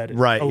when he's bedded.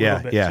 Right, a little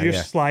bit. yeah, so you're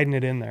sliding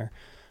it in there.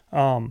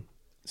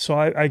 So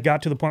I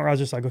got to the point where I was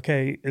just like,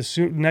 okay,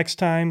 next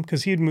time,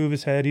 because he'd move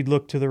his head, he'd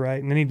look to the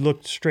right, and then he'd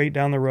look straight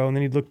down the row, and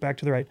then he'd look back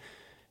to the right.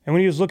 And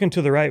when he was looking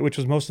to the right, which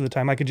was most of the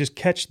time, I could just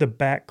catch the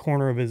back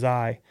corner of his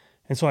eye.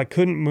 And so I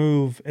couldn't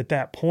move at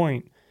that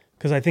point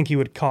because I think he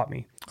would have caught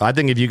me. I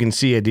think if you can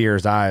see a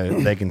deer's eye,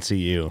 they can see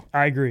you.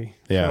 I agree.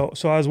 Yeah.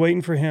 So I was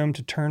waiting for him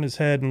to turn his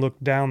head and look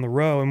down the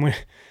row, and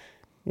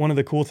one of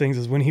the cool things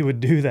is when he would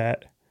do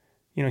that,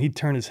 you know, he'd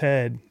turn his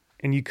head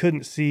and you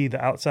couldn't see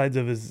the outsides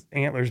of his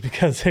antlers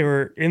because they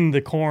were in the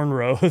corn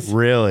rows.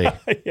 Really?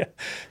 Yeah.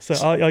 So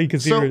all you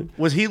could see So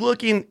was he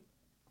looking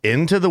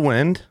into the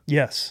wind?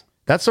 Yes.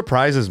 That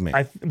surprises me.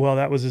 Well,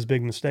 that was his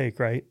big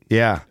mistake, right?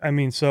 Yeah. I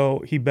mean,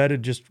 so he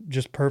bedded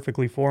just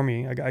perfectly for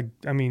me.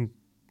 I mean,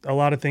 a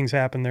lot of things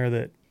happened there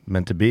that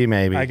meant to be,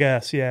 maybe. I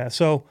guess, yeah.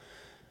 So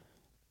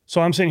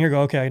I'm sitting here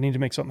going, okay, I need to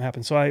make something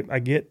happen. So I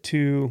get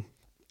to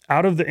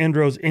out of the end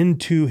rows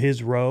into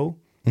his row.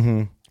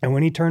 And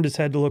when he turned his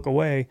head to look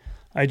away,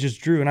 I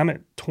just drew, and I'm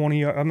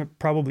at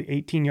probably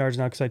 18 yards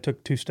now because I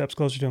took 2 steps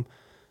closer to him.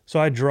 So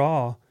I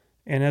draw,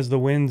 and as the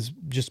wind's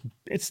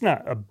it's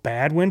not a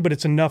bad wind, but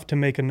it's enough to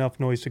make enough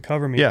noise to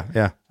cover me.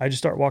 Yeah. I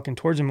just start walking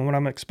towards him, and what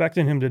I'm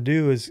expecting him to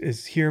do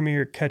is hear me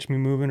or catch me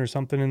moving or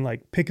something and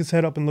like pick his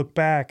head up and look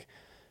back.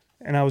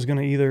 And I was going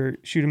to either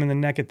shoot him in the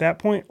neck at that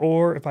point,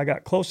 or if I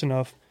got close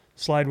enough,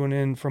 slide one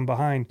in from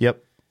behind.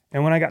 Yep.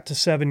 And when I got to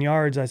 7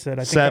 yards, I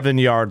said, 7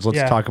 yards.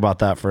 Let's talk about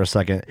that for a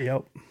second.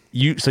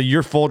 Yep. So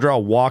you're full draw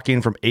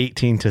walking from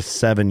 18 to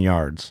 7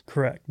 yards.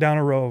 Correct. Down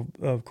a row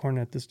of corn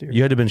at this deer.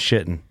 You had to have been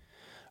shitting.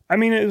 I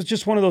mean, it was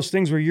just one of those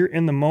things where you're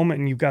in the moment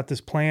and you've got this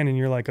plan and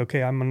you're like,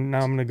 okay, I'm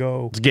going to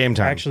go. It's game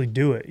time. Actually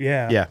do it.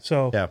 Yeah. Yeah.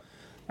 So, yeah.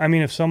 I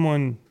mean, if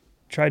someone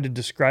tried to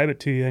describe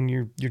it to you and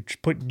you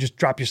just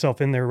drop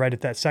yourself in there right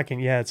at that second,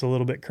 yeah, it's a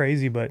little bit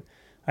crazy, but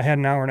I had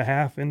an hour and a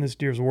half in this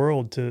deer's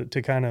world to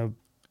kind of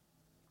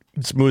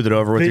smooth it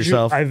over with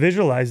yourself. I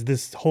visualized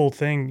this whole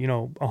thing,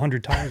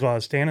 100 times while I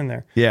was standing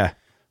there. Yeah.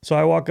 So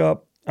I walk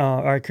up,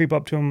 or I creep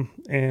up to him,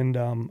 and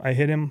I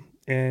hit him,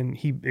 and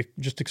he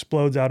just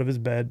explodes out of his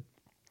bed,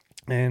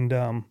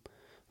 and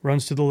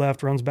runs to the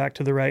left, runs back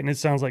to the right, and it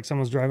sounds like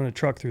someone's driving a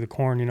truck through the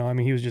corn. I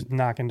mean, he was just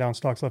knocking down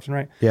stalks left and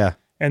right. Yeah.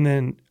 And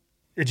then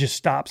it just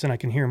stops, and I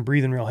can hear him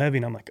breathing real heavy,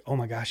 and I'm like, oh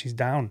my gosh, he's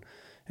down.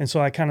 And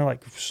so I kind of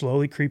like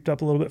slowly creeped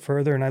up a little bit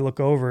further, and I look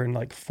over, and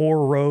like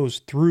 4 rows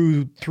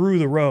through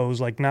the rows,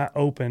 like not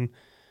open,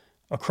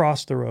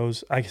 across the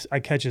rows, I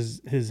catch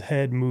his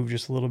head move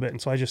just a little bit.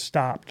 And so I just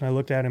stopped, and I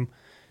looked at him,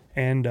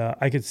 and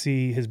I could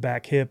see his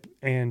back hip,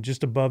 and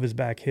just above his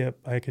back hip,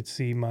 I could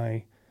see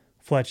my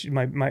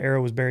my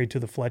arrow was buried to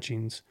the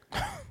fletchings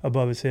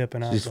above his hip,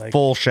 and I was He's like,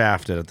 full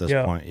shafted at this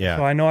point. Yeah.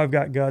 So I know I've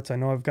got guts. I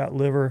know I've got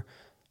liver.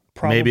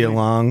 Probably, maybe a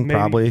lung,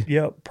 probably.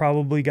 Yep,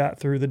 probably got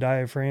through the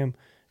diaphragm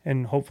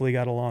and hopefully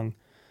got a lung.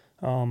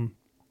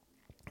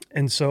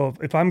 And so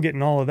if I'm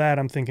getting all of that,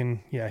 I'm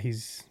thinking, yeah,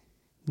 he's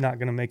not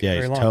going to make it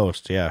very long. Yeah, he's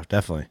toast. Yeah,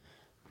 definitely.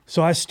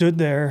 So I stood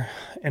there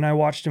and I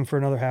watched him for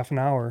another half an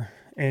hour,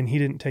 and he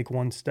didn't take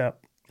one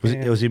step.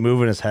 Was he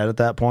moving his head at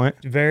that point?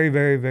 Very,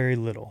 very, very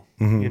little.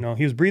 Mm-hmm. You know,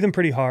 he was breathing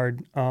pretty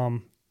hard,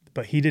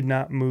 but he did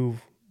not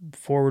move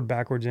forward,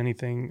 backwards,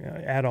 anything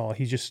at all.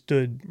 He just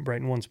stood right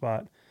in one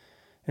spot.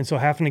 And so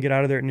having to get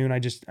out of there at noon, I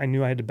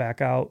knew I had to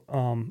back out.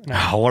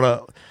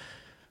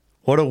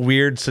 What a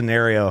weird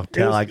scenario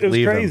to it was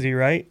leave crazy, him.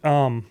 Right?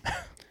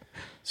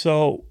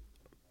 So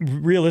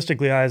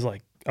realistically, I was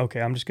like,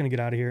 okay, I'm just going to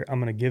get out of here. I'm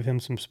going to give him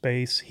some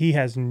space. He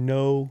has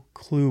no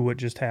clue what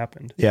just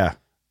happened. Yeah.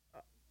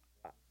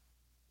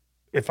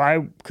 If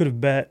I could have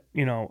bet,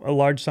 a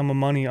large sum of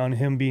money on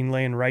him being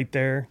laying right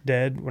there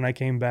dead when I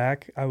came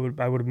back, I would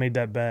have made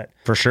that bet.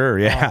 For sure.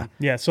 Yeah.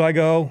 So I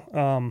go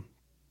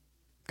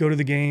to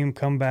the game,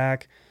 come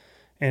back,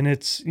 and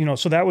it's,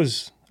 so that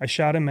was, I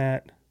shot him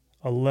at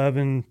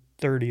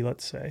 11:30,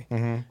 let's say.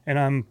 Mm-hmm.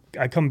 And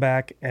I come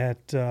back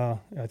at,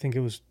 I think it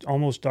was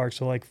almost dark.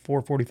 So like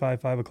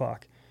 4:45, 5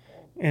 o'clock.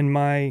 And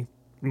my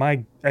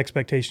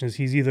expectation is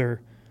he's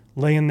either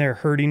laying there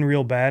hurting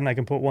real bad and I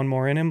can put one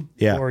more in him,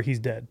 or he's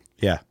dead.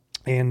 Yeah.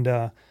 And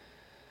I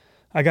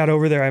got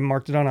over there, I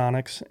marked it on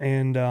Onyx,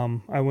 and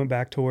I went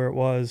back to where it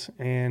was,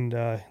 and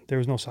there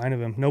was no sign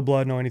of him, no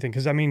blood, no anything.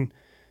 Because,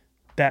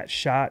 that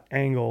shot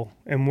angle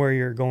and where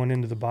you're going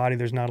into the body,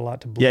 there's not a lot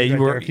to bleed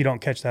there if you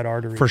don't catch that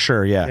artery. For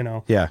sure,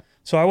 yeah. Yeah.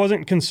 So I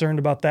wasn't concerned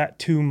about that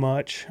too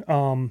much.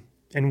 And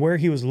where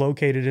he was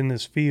located in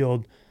this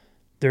field,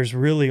 there's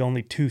really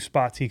only two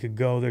spots he could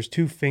go. There's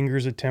 2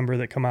 fingers of timber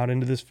that come out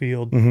into this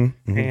field,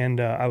 and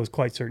I was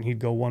quite certain he'd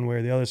go one way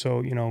or the other.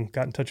 So,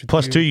 got in touch with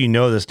Plus, too,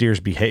 this deer's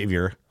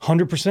behavior.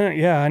 100%,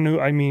 yeah, I knew.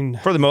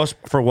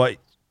 For what?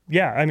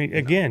 Yeah,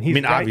 again,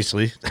 he's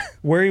obviously.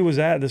 where he was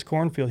at, this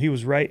cornfield, he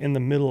was right in the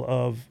middle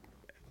of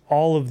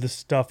all of the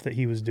stuff that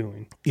he was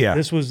doing. Yeah.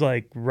 This was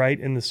like right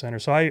in the center.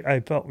 So I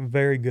felt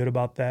very good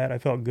about that. I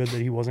felt good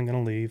that he wasn't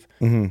going to leave.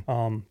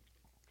 Mm-hmm.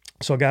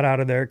 So I got out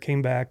of there,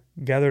 came back,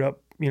 gathered up,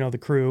 the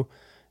crew,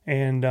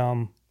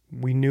 and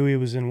we knew he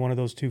was in one of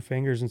those 2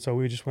 fingers, and so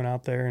we just went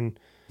out there, and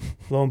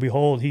lo and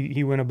behold,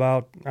 he went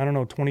about,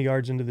 20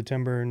 yards into the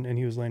timber, and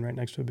he was laying right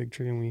next to a big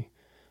tree, and we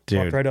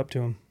walked right up to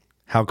him.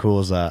 How cool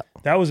is that?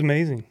 That was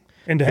amazing.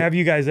 And to have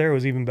you guys there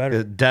was even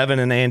better. Devin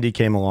and Andy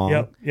came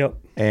along. Yep.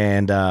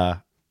 And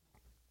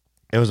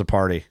it was a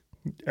party.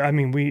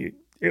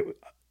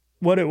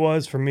 What it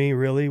was for me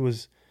really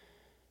was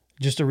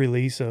just a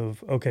release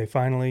of, okay,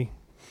 finally,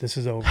 this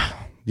is over.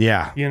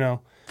 Yeah.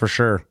 For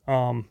sure.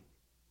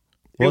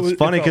 It's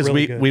funny because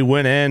we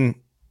went in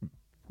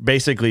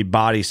basically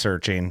body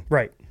searching.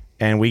 Right.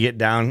 And we get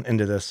down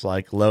into this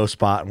like low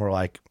spot, and we're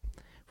like,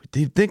 do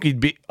you think he'd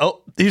be,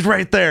 he's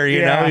right there,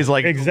 you know? He's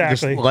like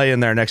just laying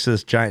there next to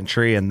this giant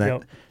tree. And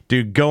then,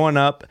 dude, going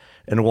up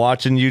and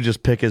watching you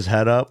just pick his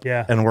head up,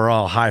 and we're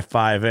all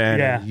high-fiving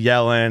and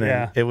yelling,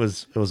 and it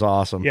was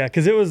awesome. Yeah,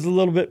 because it was a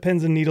little bit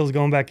pins and needles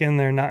going back in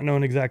there, not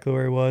knowing exactly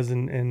where he was,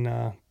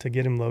 and to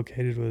get him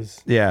located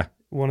was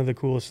one of the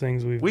coolest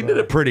things we did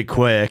it pretty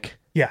quick.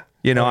 Yeah.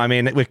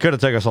 It could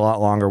have taken us a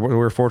lot longer. We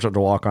were fortunate to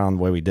walk on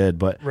the way we did,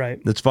 but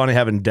it's funny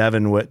having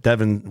Devin,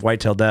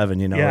 Whitetail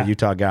Devin, a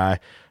Utah guy.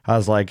 I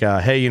was like,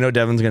 hey,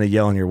 Devin's going to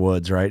yell in your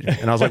woods, right?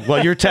 And I was like,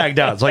 well, you're tagged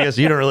out, so I guess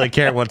you don't really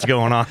care what's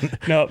going on.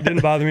 No, it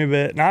didn't bother me a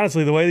bit. And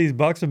honestly, the way these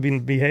bucks have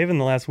been behaving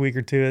the last week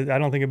or two, I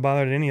don't think it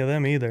bothered any of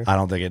them either. I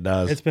don't think it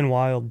does. It's been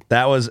wild.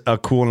 That was a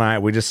cool night.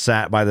 We just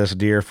sat by this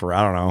deer for,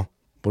 I don't know,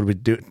 what did we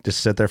do?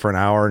 Just sit there for an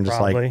hour and just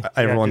like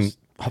everyone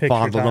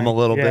fondled them a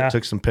little bit,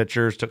 took some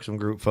pictures, took some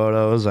group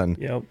photos, and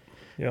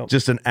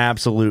just an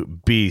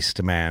absolute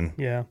beast, man.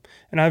 Yeah.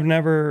 And I've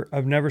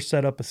never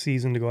set up a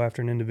season to go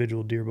after an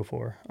individual deer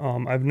before.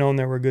 I've known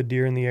there were good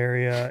deer in the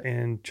area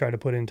and try to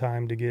put in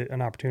time to get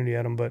an opportunity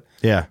at them, but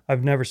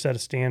I've never set a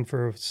stand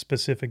for a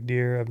specific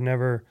deer. I've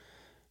never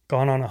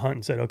gone on a hunt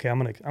and said, okay,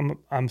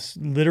 I'm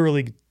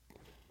literally,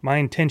 my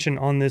intention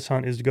on this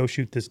hunt is to go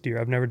shoot this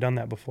deer. I've never done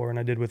that before, and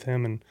I did with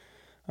him,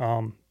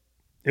 and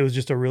it was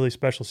just a really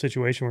special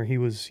situation where he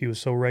was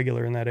so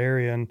regular in that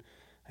area, and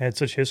I had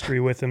such history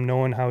with him,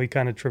 knowing how he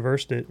kind of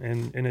traversed it,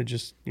 and it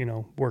just,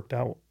 worked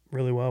out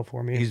really well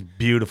for me. He's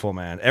beautiful,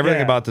 man.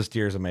 Everything about this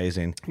deer is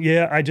amazing.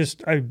 Yeah, I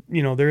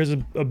there is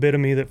a bit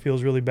of me that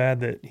feels really bad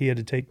that he had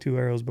to take 2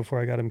 arrows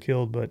before I got him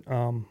killed, but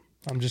I'm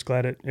just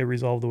glad it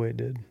resolved the way it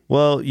did.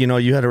 Well,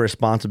 you had a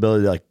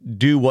responsibility to like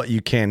do what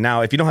you can.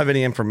 Now, if you don't have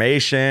any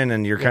information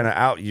and you're kind of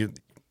out, you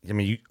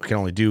can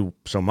only do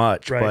so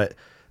much. Right. But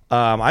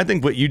I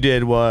think what you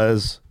did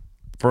was,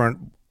 for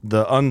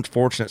the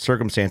unfortunate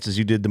circumstances,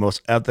 you did the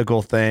most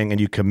ethical thing, and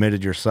you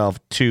committed yourself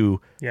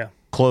to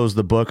close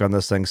the book on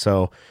this thing.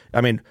 So,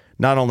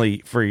 not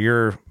only for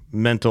your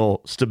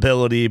mental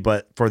stability,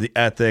 but for the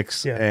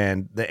ethics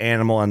and the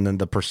animal and then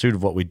the pursuit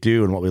of what we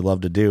do and what we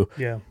love to do.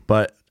 Yeah.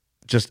 But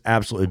just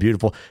absolutely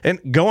beautiful.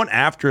 And going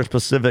after a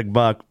specific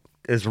buck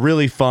is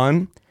really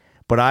fun,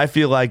 but I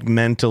feel like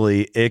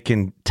mentally it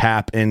can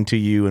tap into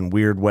you in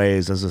weird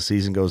ways as the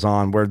season goes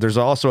on, where there's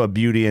also a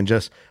beauty in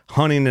just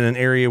hunting in an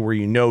area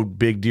where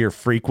big deer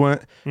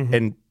frequent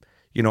and,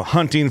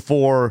 hunting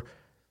for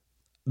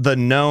the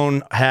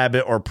known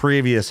habit or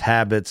previous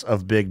habits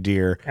of big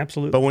deer.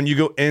 Absolutely. But when you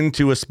go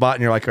into a spot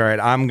and you're like, all right,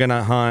 I'm going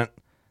to hunt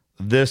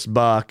this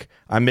buck,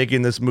 I'm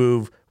making this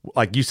move.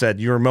 Like you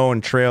said, you were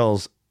mowing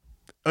trails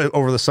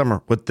over the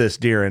summer with this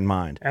deer in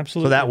mind.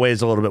 Absolutely. So that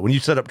weighs a little bit. When you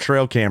set up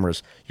trail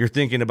cameras, you're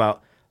thinking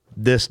about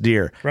this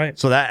deer. Right.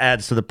 So that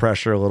adds to the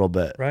pressure a little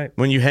bit. Right.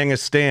 When you hang a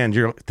stand,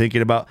 you're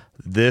thinking about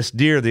this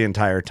deer the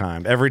entire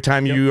time. Every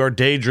time you are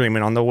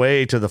daydreaming on the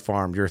way to the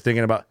farm, you're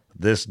thinking about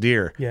this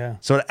deer. Yeah.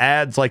 So it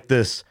adds like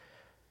this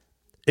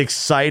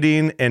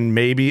exciting and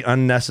maybe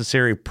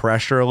unnecessary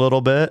pressure a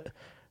little bit.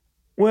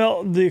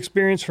 Well, the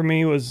experience for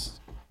me was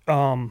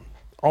all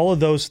of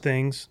those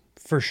things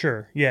for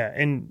sure. Yeah.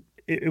 And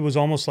it was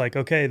almost like,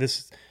 okay,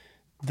 this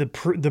the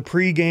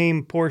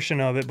pre-game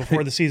portion of it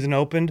before the season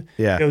opened.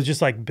 Yeah. It was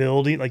just like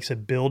building, like you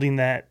said, building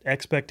that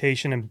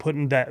expectation and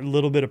putting that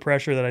little bit of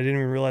pressure that I didn't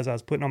even realize I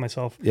was putting on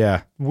myself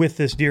with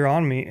this deer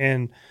on me.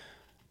 And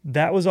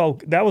that was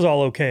all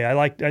okay.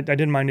 I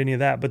didn't mind any of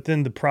that. But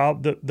then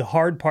the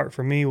hard part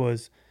for me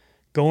was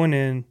going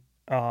in,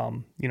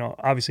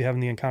 obviously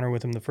having the encounter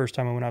with him the first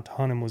time I went out to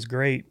hunt him was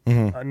great.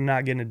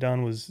 Not getting it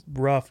done was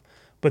rough.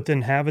 But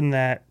then having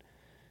that,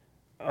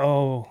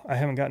 I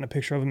haven't gotten a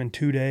picture of him in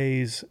 2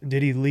 days.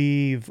 Did he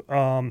leave?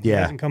 He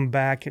hasn't come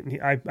back.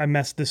 I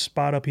messed this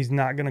spot up. He's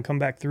not going to come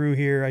back through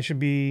here. I should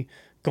be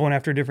going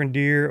after a different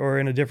deer or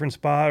in a different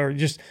spot or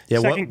just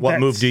what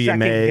move do you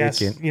make?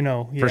 Guess,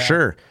 For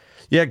sure.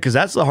 Yeah, because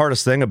that's the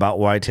hardest thing about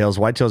whitetails.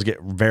 Whitetails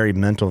get very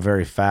mental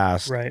very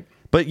fast. Right.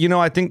 But,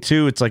 I think,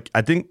 too, it's like,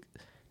 I think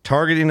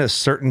targeting a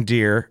certain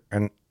deer,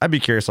 and I'd be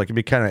curious, like, it'd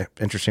be kind of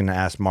interesting to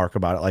ask Mark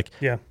about it. Like,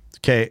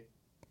 okay,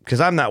 because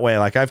I'm that way.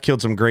 Like, I've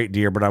killed some great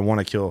deer, but I want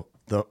to kill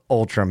the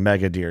ultra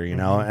mega deer,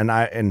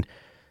 and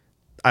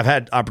I've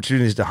had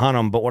opportunities to hunt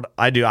them, but what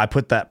I do, I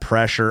put that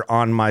pressure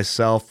on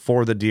myself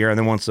for the deer, and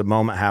then once the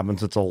moment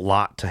happens, it's a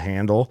lot to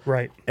handle.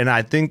 Right. And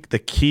I think the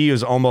key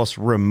is almost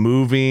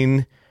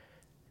removing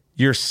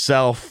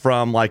yourself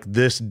from like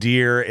this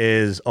deer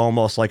is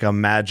almost like a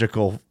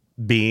magical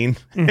being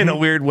in a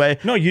weird way.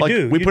 No, you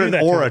do. We put an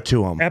aura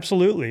to him.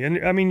 Absolutely.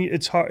 And I mean,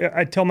 it's hard.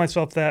 I tell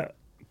myself that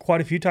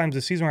quite a few times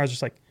this season where I was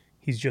just like,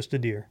 he's just a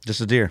deer.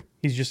 Just a deer.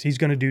 He's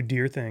going to do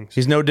deer things.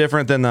 He's no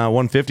different than the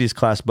 150s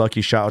class buck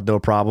he shot with no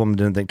problem,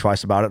 didn't think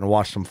twice about it and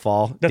watched him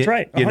fall. That's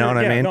right. You know what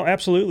I mean? No,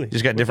 absolutely.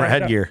 Just got different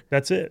headgear.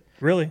 That's it.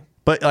 Really.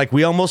 But like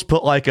we almost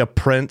put like a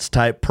Prince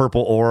type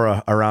purple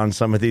aura around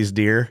some of these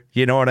deer.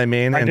 You know what I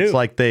mean? I do. It's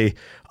like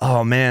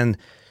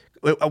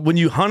when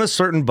you hunt a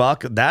certain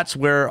buck, that's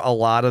where a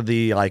lot of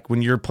the, like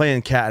when you're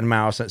playing cat and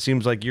mouse, it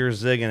seems like you're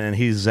zigging and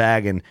he's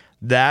zagging.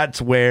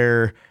 That's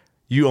where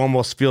you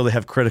almost feel they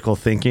have critical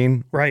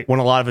thinking. Right. When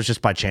a lot of it's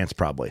just by chance,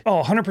 probably.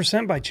 Oh,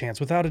 100% by chance,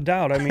 without a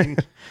doubt. I mean,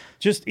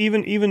 just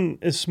even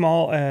as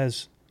small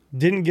as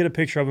didn't get a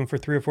picture of him for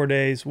 3 or 4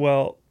 days.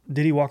 Well,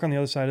 did he walk on the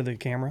other side of the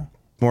camera?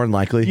 More than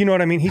likely. You know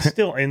what I mean? He's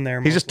still in there.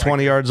 He's just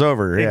 20 yards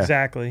over. Yeah.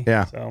 Exactly.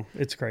 Yeah. So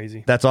it's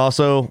crazy. That's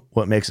also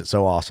what makes it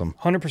so awesome.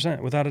 100%,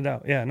 without a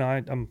doubt. Yeah, no,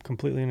 I'm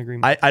completely in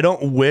agreement. I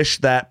don't wish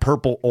that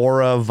purple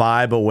aura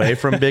vibe away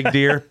from big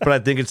deer, but I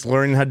think it's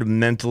learning how to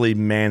mentally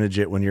manage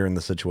it when you're in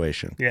the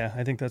situation. Yeah,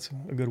 I think that's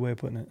a good way of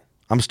putting it.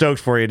 I'm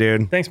stoked for you,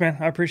 dude. Thanks, man.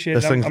 I appreciate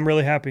it. I'm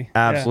really happy.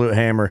 Absolute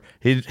hammer.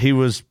 He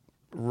was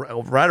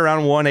right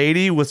around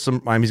 180 with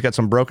some. He's got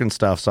some broken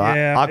stuff, so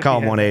I'll call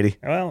him 180.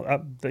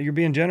 Well, you're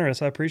being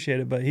generous. I appreciate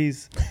it, but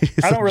he's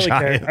I don't really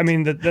care. I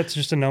mean, that's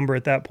just a number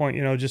at that point.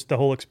 Just the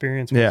whole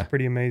experience was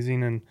pretty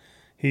amazing, and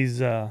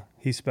he's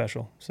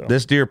special. So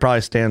this deer probably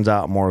stands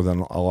out more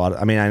than a lot.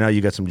 I mean, I know you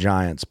got some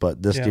giants,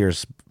 but this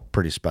deer's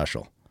pretty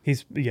special.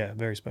 He's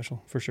very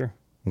special for sure.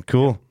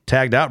 Cool.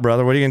 Tagged out,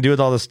 brother. What are you gonna do with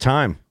all this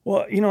time?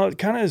 Well, it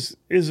kind of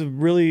is a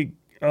really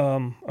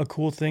a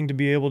cool thing to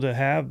be able to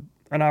have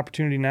an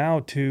opportunity now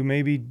to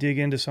maybe dig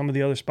into some of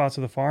the other spots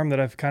of the farm that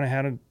I've kind of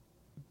had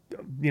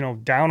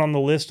down on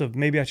the list of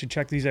maybe I should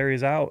check these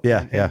areas out.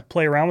 And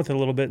play around with it a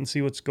little bit and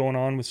see what's going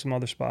on with some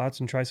other spots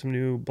and try some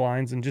new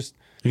blinds and just.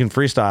 You can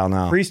freestyle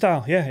now.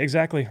 Freestyle. Yeah,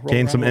 exactly.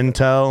 Gain some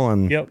intel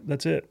and. Yep.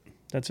 That's it.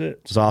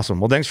 It's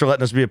awesome. Well, thanks for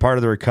letting us be a part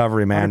of the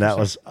recovery, man.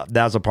 100%.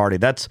 That was a party.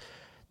 That's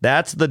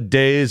the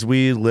days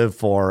we live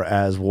for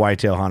as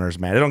whitetail hunters,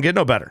 man. It don't get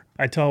no better.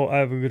 I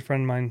have a good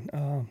friend of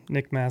mine,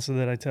 Nick Massa,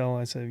 that I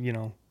said,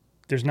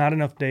 there's not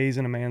enough days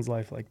in a man's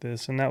life like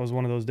this. And that was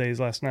one of those days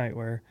last night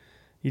where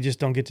you just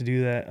don't get to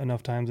do that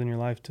enough times in your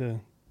life to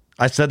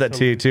I said that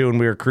to you too when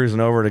we were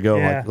cruising over to go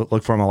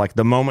look for them. Like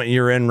the moment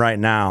you're in right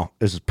now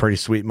is a pretty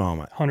sweet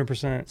moment.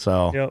 100%.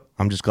 So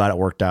I'm just glad it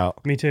worked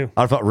out. Me too.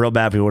 I felt real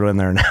bad if he would have been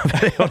there now.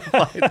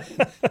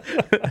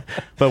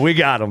 But we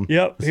got him.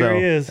 Yep, here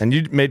he is. And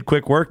you made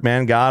quick work,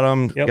 man. Got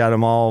him. Got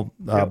him all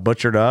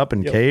butchered up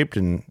and caped,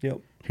 and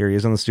here he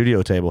is on the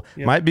studio table.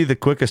 Might be the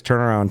quickest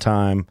turnaround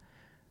time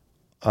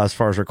as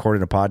far as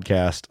recording a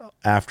podcast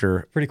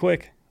after. Pretty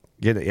quick.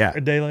 Get it? Yeah. A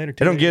day later.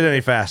 They don't get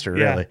any faster,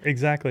 really. Yeah,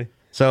 exactly.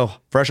 So,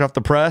 fresh off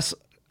the press,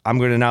 I'm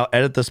going to now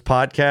edit this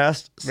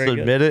podcast,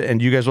 submit it,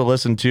 and you guys will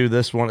listen to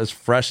this one as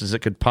fresh as it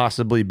could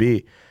possibly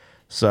be.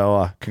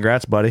 So,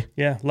 congrats, buddy.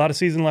 Yeah, a lot of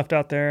season left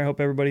out there. I hope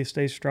everybody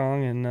stays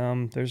strong,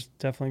 and there's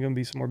definitely going to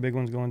be some more big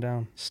ones going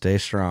down. Stay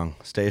strong.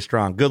 Stay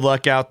strong. Good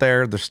luck out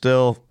there. We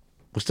still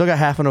got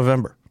half of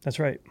November. That's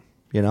right.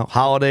 You know,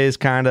 holidays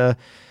kind of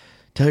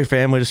tell your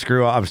family to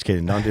screw off. I'm just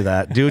kidding. Don't do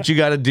that. Do what you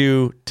got to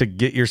do to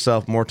get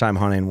yourself more time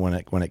hunting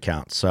when it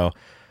counts. So,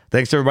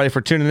 thanks, everybody, for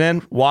tuning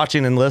in,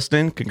 watching, and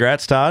listening.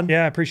 Congrats, Todd.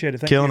 Yeah, I appreciate it.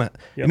 Thank Killing you. it.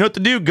 You know what to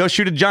do. Go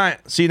shoot a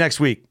giant. See you next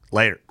week.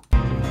 Later.